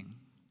beginning,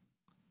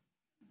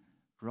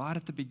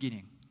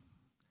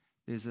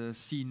 there's a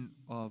scene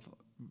of,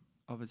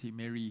 obviously,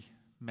 Mary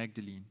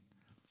Magdalene,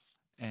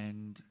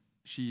 and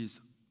she's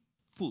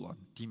full-on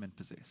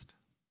demon-possessed.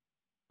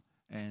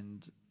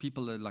 And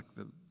people are like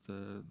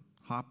the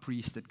high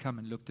priest had come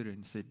and looked at her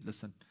and said,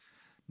 listen,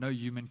 no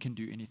human can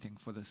do anything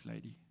for this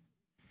lady.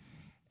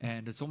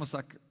 And it's almost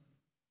like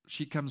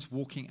she comes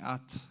walking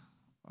out,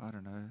 I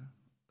don't know,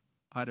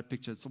 I had a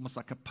picture, it's almost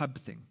like a pub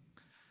thing.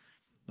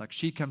 Like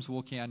she comes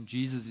walking out and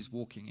Jesus is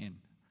walking in.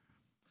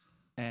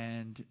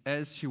 And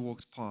as she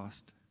walks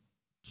past,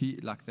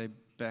 like they're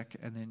back,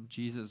 and then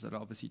Jesus had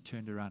obviously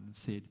turned around and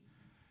said,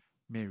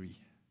 Mary,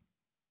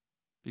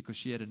 because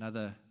she had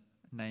another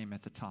name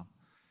at the time.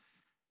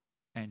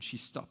 And she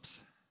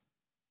stops,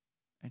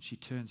 and she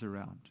turns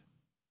around.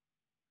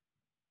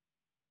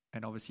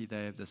 And obviously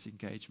they have this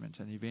engagement,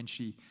 and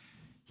eventually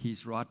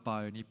he's right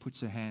by her, and he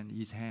puts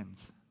his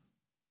hands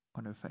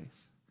on her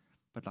face,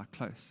 but like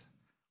close.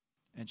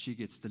 And she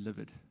gets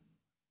delivered,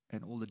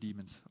 and all the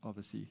demons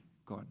obviously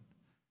gone.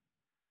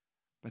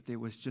 But there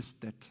was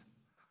just that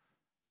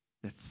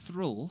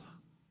thrill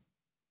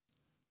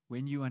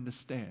when you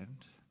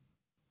understand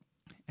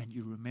and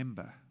you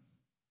remember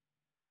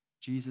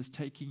Jesus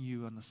taking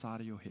you on the side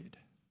of your head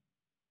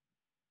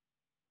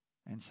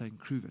and saying,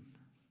 Cruven,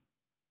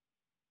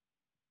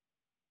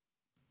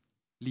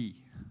 Lee,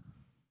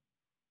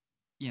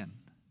 Ian,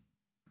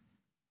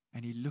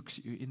 and he looks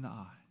at you in the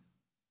eye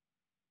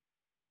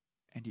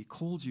and he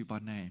calls you by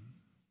name,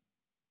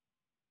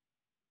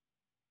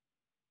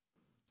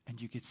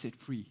 and you get set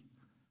free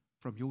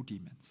from your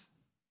demons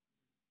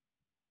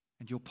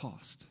and your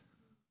past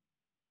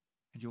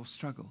and your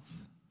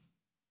struggles.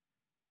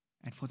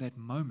 And for that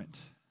moment,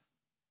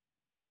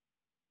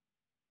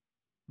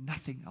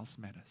 nothing else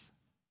matters,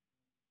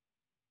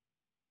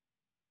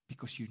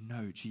 because you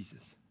know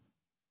Jesus.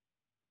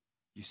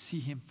 You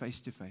see him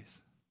face to face,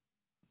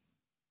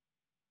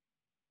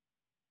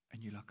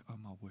 and you're like, oh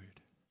my word,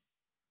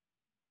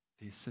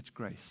 there's such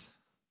grace,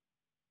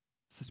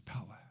 such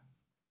power,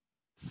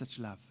 such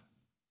love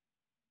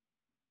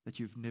that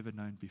you've never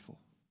known before.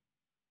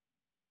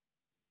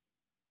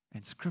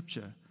 And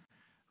Scripture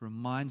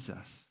reminds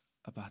us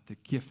about the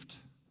gift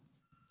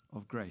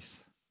of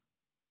grace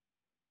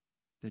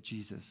that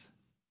Jesus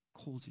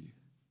calls you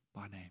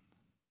by name.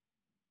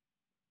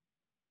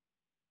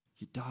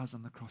 He dies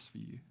on the cross for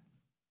you.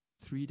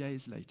 3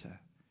 days later,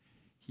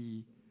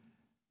 he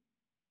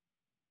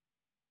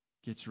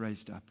gets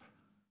raised up.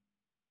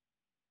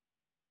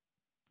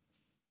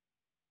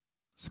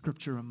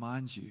 Scripture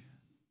reminds you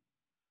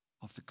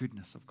of the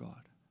goodness of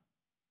God.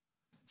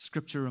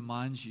 Scripture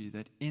reminds you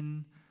that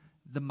in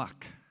the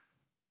muck,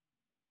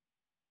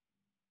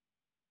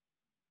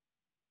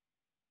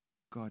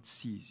 God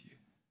sees you.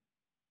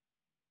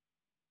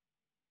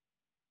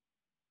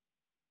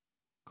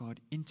 God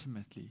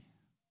intimately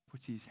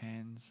puts his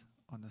hands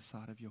on the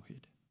side of your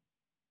head,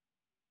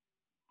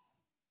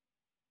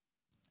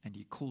 and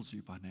he calls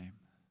you by name.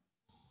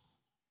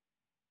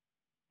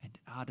 And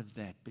out of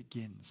that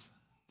begins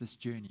this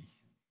journey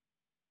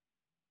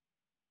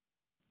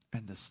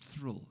and this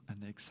thrill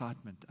and the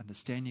excitement,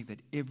 understanding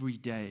that every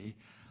day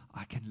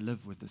I can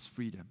live with this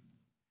freedom.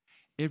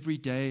 Every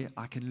day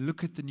I can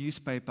look at the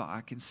newspaper,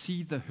 I can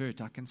see the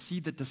hurt, I can see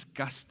the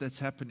disgust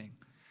that's happening.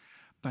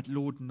 But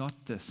Lord,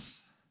 not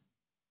this.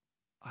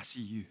 I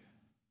see you.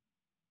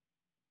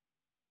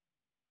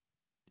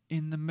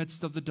 In the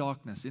midst of the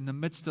darkness, in the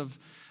midst of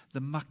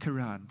the muck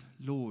around,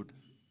 Lord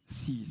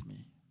sees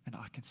me and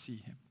I can see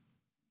him.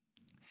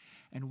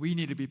 And we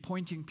need to be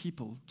pointing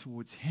people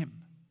towards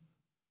him.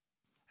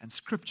 And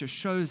Scripture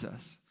shows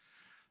us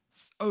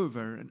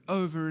over and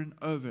over and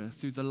over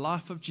through the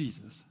life of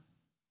Jesus.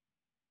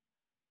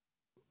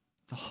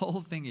 The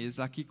whole thing is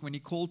like when he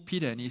called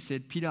Peter and he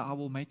said, Peter, I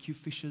will make you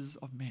fishers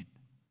of men.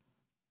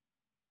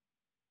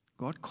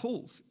 God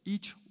calls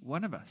each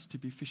one of us to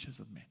be fishers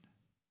of men.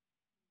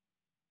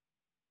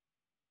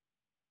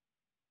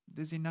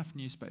 There's enough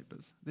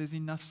newspapers, there's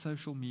enough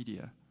social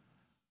media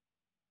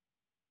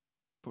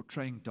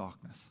portraying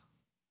darkness.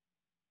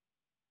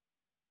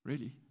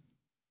 Really?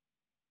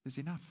 There's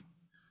enough.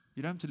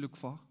 You don't have to look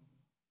far.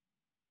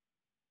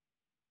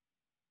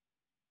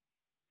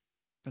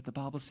 But the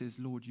Bible says,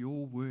 Lord,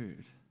 your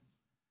word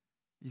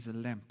is a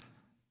lamp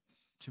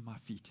to my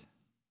feet,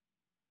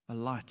 a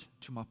light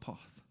to my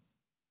path.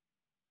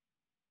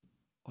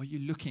 Are you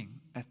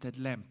looking at that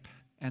lamp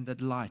and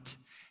that light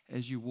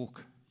as you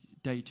walk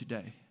day to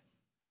day?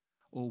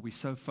 Or are we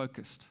so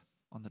focused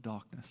on the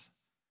darkness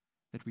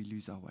that we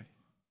lose our way?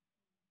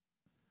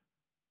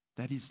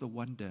 That is the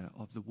wonder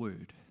of the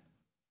word.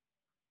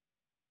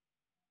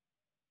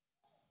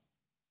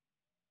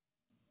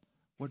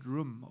 What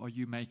room are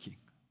you making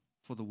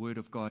for the word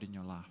of God in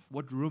your life?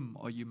 What room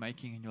are you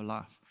making in your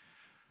life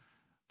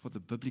for the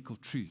biblical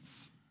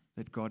truths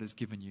that God has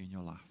given you in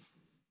your life?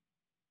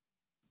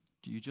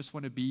 Do you just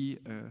want to be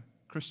a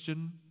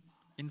Christian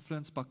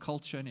influenced by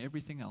culture and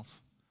everything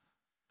else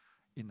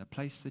in the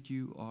place that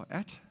you are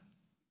at?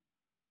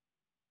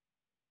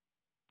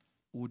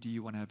 Or do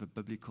you want to have a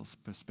biblical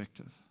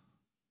perspective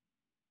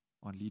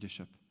on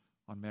leadership,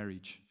 on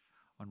marriage,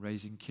 on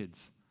raising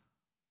kids,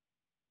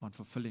 on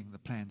fulfilling the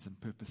plans and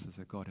purposes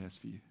that God has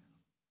for you?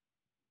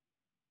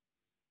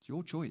 It's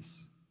your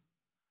choice.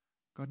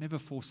 God never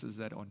forces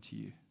that onto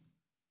you.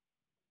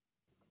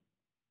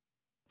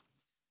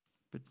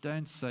 But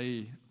don't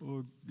say,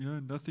 oh,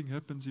 nothing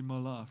happens in my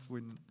life,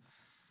 when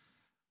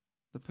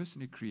the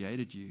person who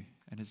created you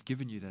and has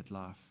given you that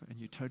life,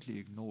 and you totally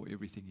ignore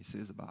everything he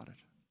says about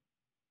it.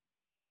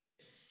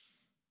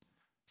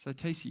 So,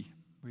 Tacey,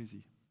 where is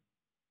he?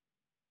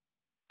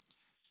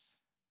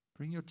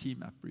 Bring your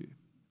team up, Brew.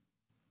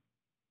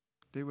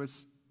 There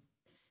was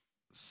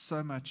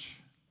so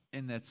much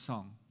in that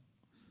song.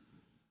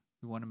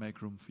 We want to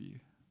make room for you.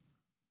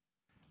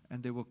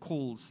 And there were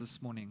calls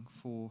this morning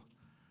for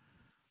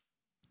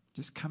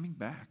just coming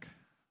back.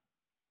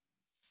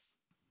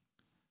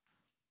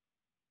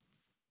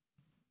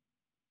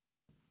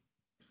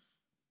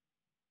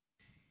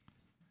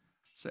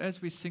 So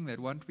as we sing that,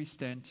 why don't we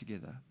stand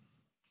together?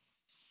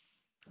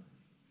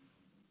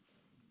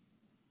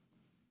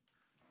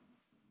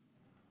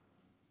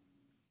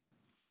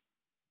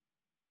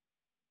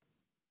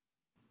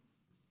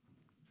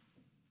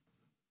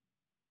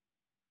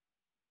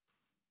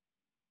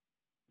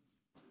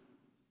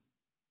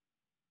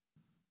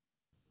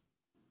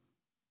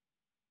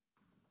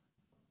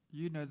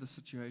 You know the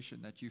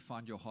situation that you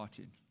find your heart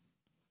in.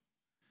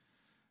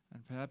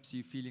 And perhaps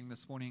you're feeling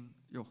this morning,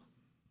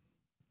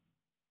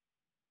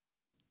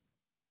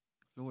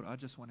 Lord, I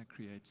just want to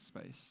create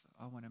space.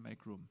 I want to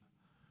make room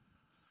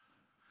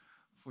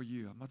for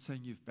you. I'm not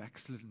saying you've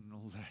backslidden and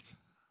all that.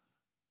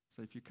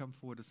 So if you come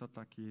forward, it's not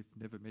like you've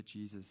never met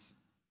Jesus,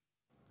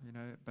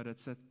 but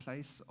it's that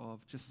place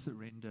of just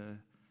surrender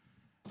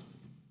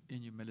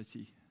in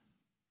humility.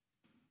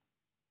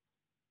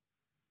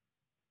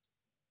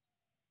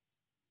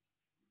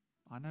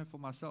 I know for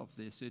myself,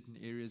 there are certain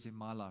areas in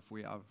my life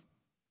where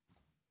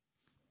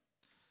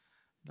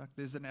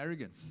there's an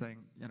arrogance saying,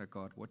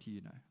 God, what do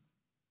you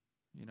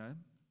know?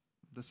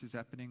 This is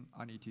happening.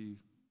 I need to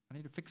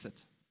fix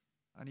it.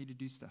 I need to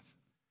do stuff.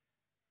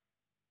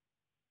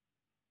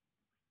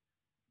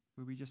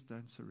 Where we just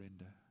don't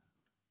surrender.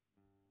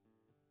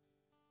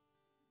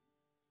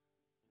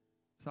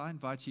 So I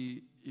invite you,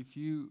 if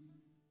you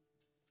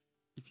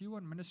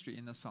want ministry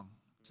in the song,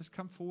 just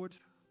come forward.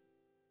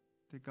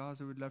 The guys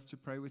who would love to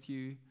pray with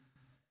you.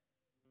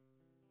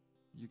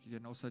 You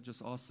can also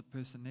just ask the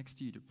person next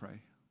to you to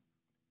pray.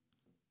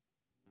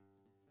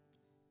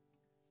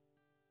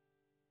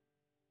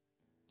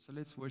 So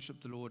let's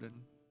worship the Lord and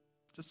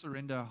just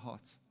surrender our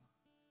hearts.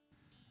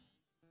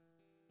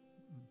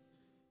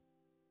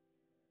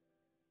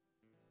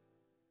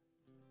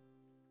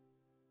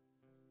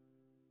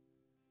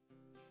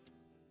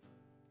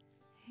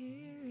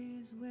 Here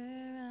is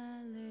where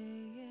I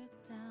lay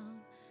it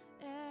down,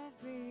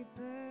 every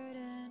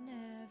burden,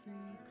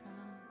 every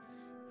crown.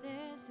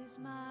 This is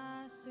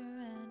my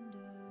surrender.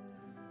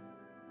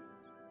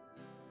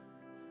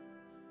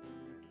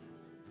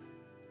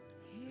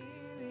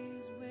 Here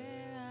is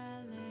where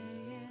I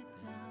lay it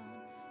down,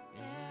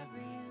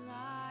 every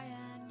lie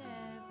and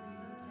every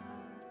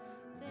doubt.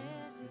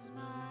 This is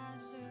my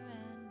surrender.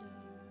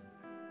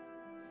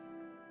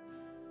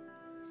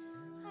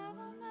 I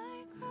will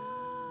make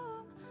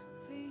room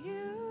for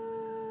you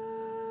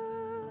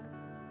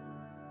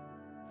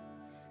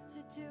to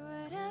do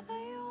whatever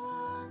you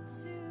want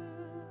to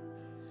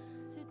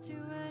do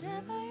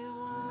whatever you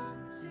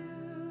want to.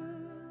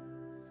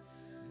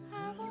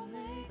 I will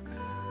make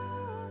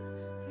room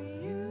for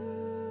you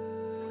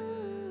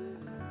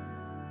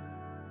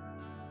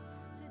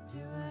to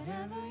do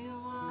whatever you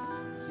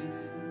want to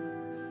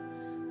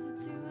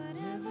do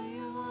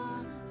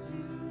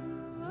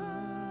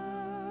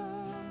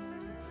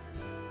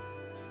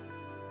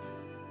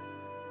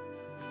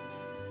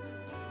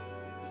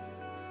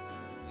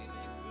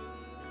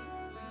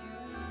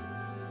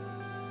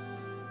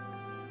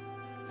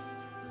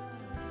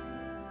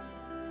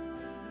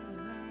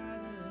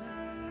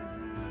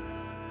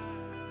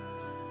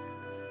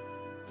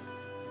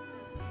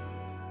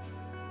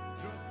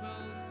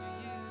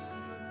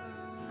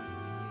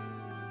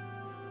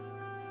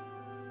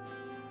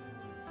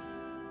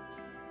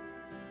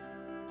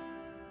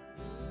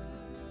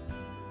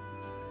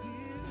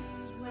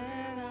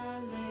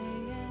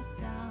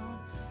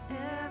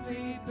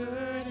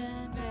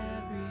burden,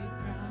 every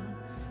crown.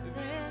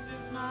 This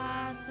is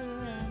my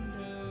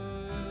surrender.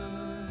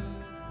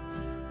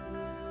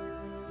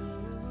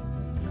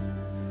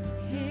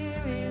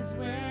 Here is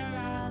where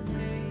I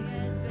lay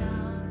it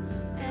down,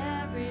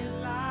 every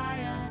lie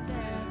and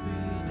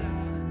every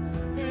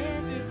doubt.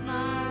 This is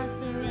my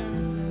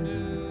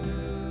surrender,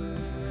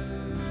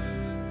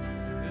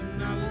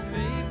 and I will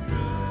make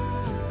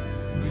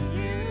room for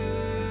you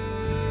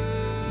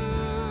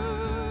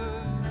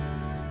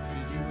to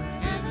do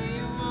whatever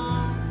you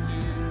want to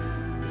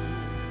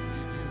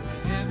do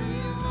whatever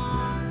you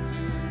want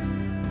to.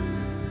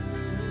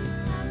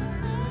 I will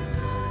make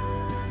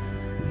room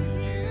for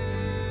you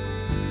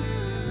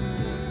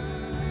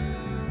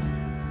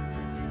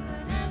to do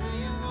whatever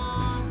you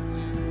want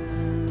to.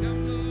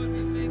 Come, Lord,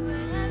 to do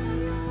whatever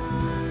you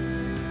want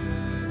to.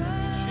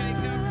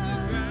 Shake up the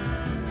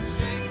ground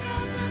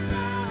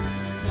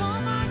for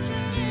my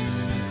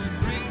tradition.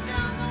 Break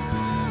down the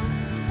walls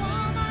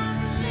for my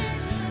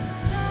religion.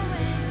 Your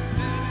way is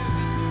better.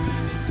 We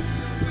surrender to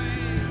your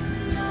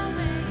ways. Your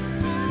way is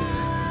better.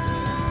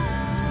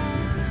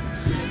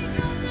 Shake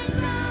up the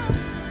ground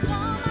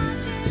for my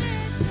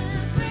tradition.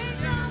 Break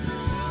down the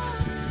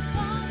walls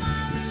for my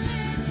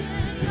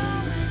religion. Your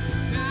way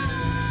is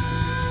better.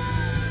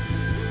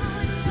 Oh,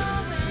 your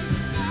way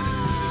is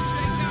better.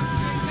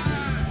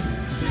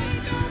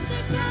 Shake up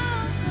the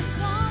ground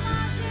for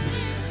my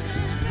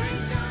tradition. Break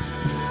down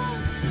the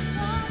walls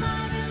for my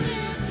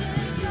religion.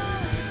 Your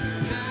way is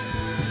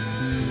better.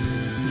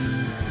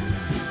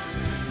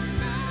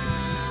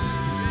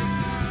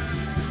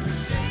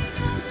 Shake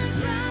up the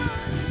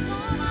ground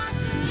for my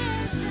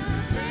tradition.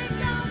 Break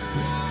down the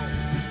walls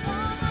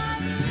for my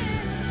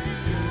religion.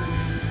 Your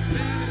way is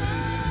better. Your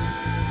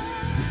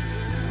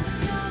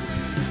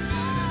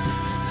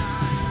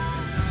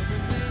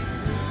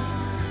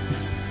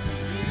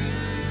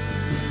way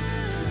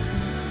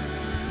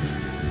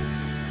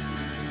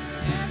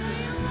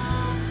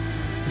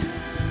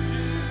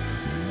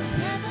is better.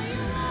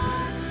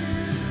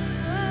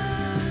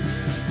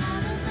 I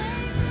will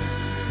make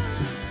room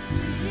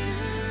for you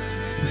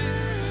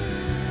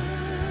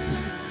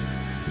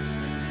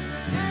to do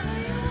whatever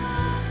you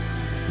want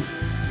to.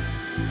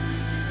 Do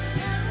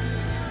whatever you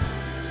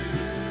want to. I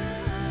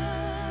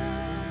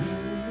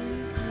will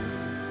make room for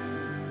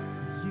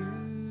you to do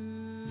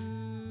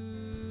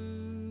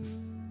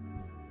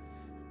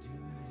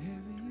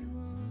whatever you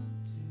want to.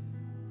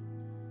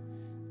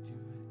 Do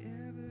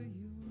whatever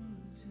you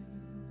want to.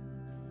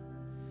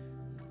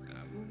 I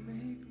will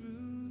make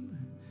room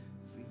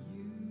for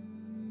you.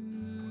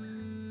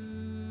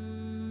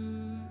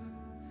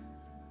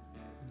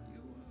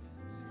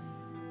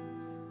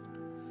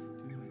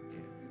 Do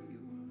whatever you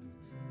want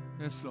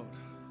to. Yes, Lord.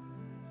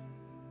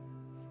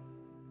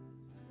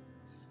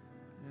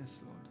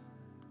 Yes, Lord.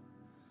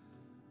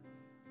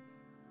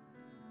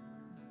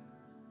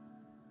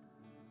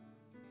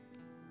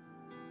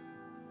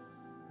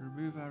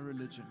 Remove our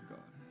religion, God,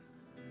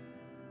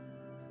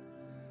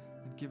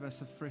 and give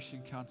us a fresh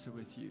encounter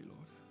with you, Lord.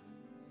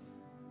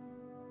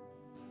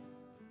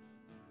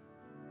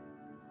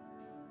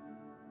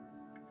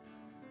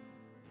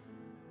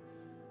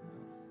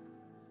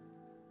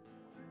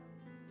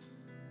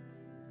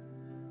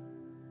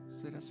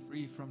 Set us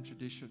free from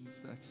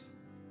traditions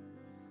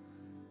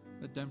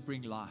that don't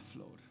bring life,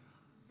 Lord.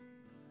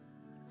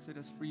 Set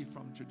us free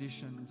from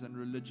traditions and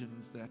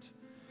religions that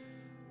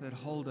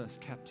hold us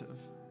captive.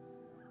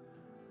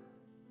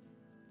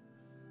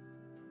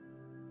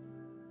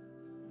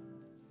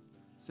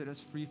 Set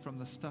us free from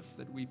the stuff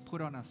that we put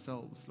on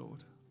ourselves,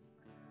 Lord,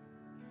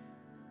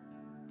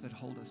 that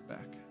hold us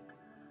back.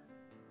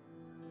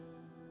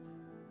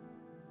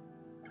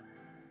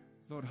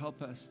 Lord,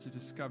 help us to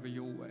discover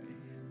your way,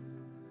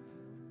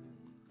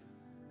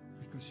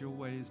 because your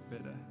way is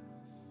better.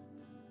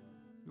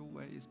 Your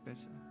way is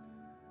better.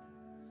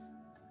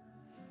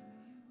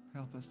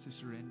 Help us to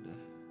surrender.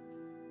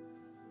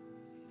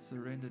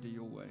 Surrender to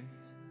your way.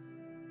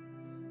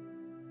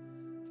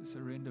 To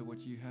surrender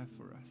what you have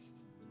for us.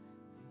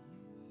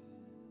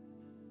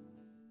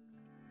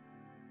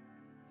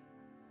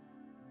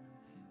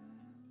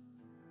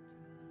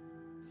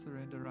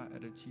 Surrender our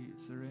attitude,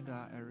 surrender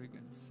our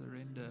arrogance,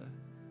 surrender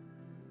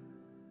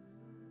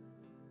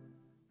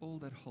all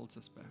that holds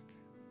us back.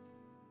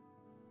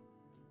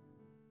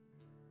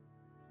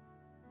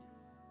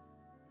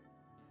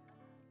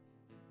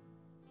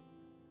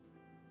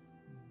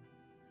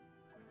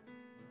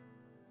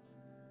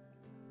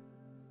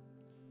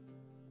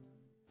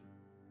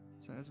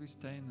 So as we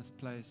stay in this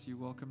place, you're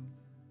welcome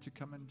to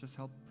come and just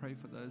help pray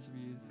for those of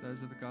you.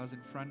 Those are the guys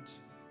in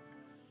front.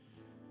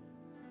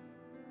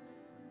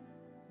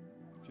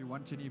 If you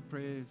want any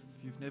prayer, if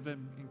you've never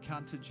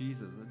encountered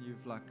Jesus and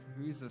you've like,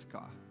 who is this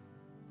guy?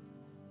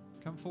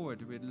 Come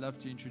forward. We'd love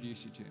to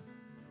introduce you to him.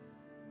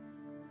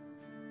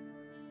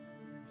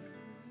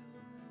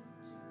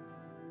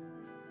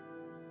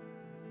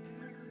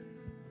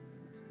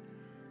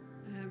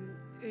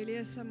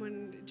 Earlier,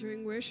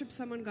 during worship,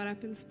 someone got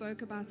up and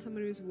spoke about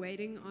someone who's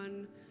waiting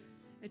on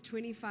a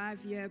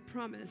 25-year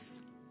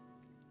promise.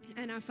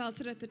 And I felt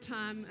it at the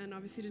time and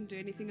obviously didn't do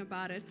anything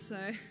about it. So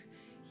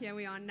here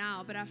we are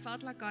now. But I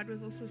felt like God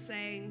was also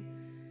saying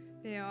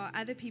there are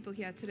other people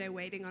here today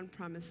waiting on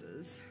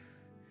promises.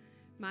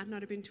 Might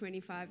not have been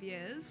 25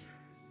 years,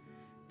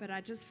 but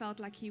I just felt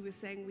like He was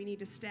saying we need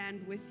to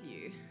stand with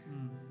you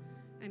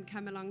and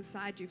come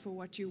alongside you for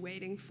what you're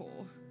waiting for.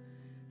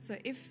 So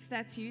if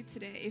that's you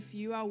today, if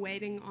you are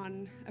waiting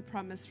on a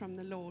promise from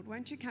the Lord,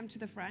 won't you come to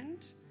the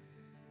front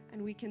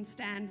and we can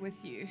stand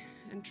with you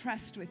and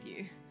trust with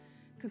you,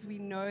 because we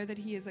know that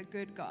He is a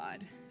good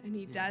God and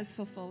He does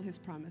fulfill His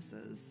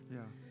promises. Yeah.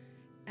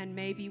 And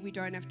maybe we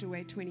don't have to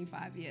wait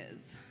 25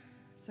 years.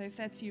 So if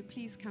that's you,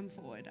 please come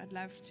forward. I'd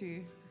love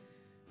to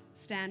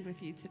stand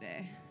with you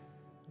today.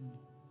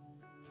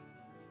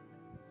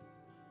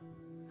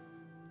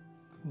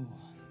 Cool.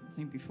 I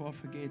think before I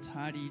forget,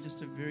 Heidi,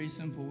 just a very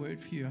simple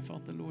word for you. I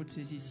felt the Lord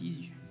says He sees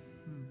you.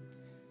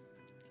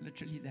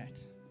 Literally that.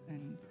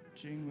 And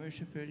during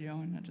worship earlier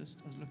on, I was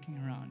looking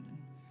around, and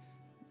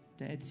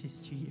Dad says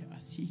to you, I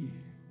see you.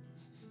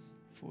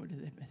 For what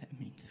that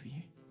means for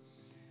you.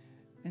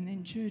 And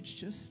then church,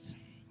 just,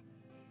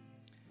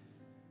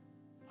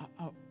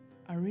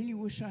 I really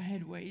wish I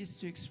had ways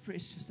to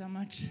express just how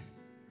much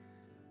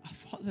our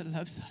Father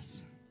loves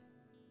us.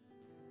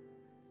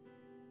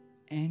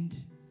 And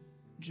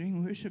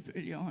during worship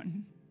early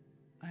on,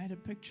 I had a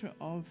picture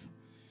of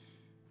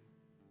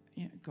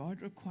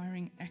God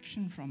requiring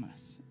action from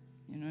us.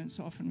 And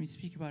so often we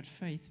speak about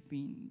faith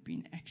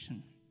being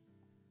action.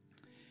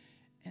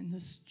 And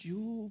this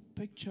dual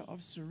picture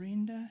of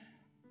surrender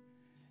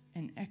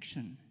and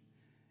action.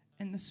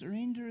 And the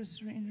surrender is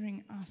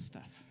surrendering our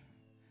stuff.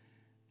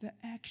 The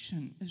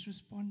action is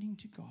responding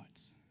to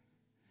God's.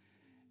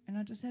 And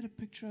I just had a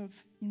picture of,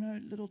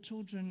 little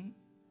children,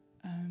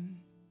 and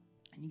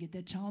you get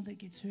that child that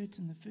gets hurt,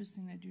 and the first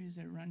thing they do is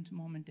they run to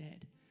mom and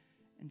dad.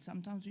 And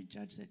sometimes we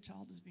judge that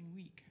child as being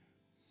weak.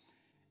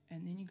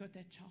 And then you got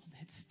that child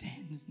that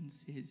stands and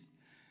says,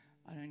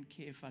 I don't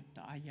care if I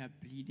die here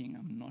bleeding,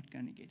 I'm not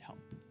going to get help.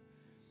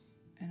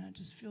 And I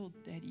just feel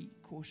Daddy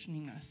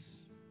cautioning us,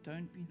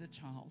 don't be the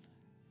child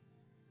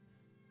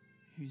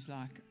who's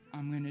like,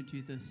 I'm going to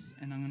do this,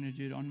 and I'm going to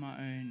do it on my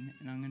own,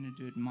 and I'm going to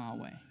do it my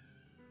way.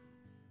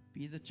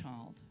 Be the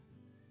child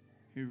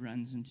who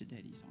runs into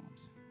Daddy's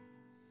arms.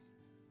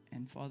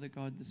 And Father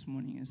God this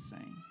morning is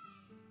saying,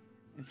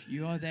 if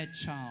you are that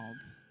child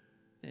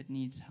that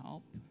needs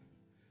help,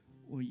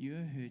 or you're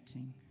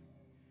hurting,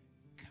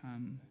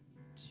 come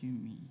to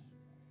me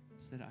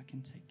so that I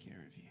can take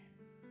care of you.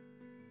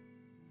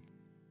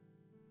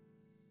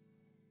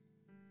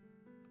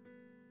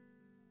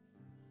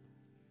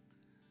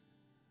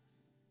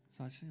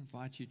 So I just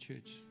invite you,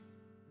 church.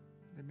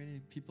 There are many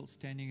people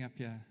standing up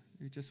here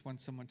who just want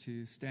someone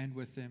to stand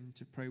with them,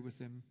 to pray with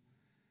them.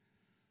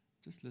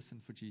 Just listen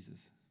for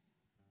Jesus.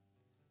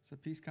 So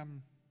please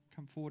come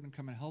forward and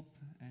come and help,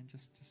 and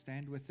just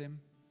stand with them.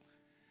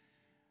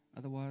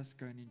 Otherwise,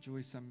 go and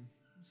enjoy some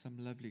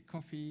lovely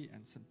coffee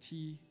and some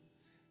tea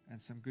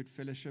and some good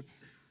fellowship.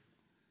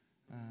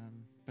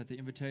 But the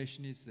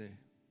invitation is there.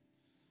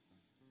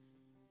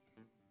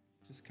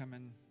 Just come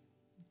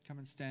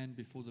and stand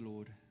before the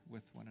Lord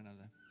with one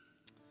another.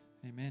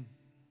 Amen.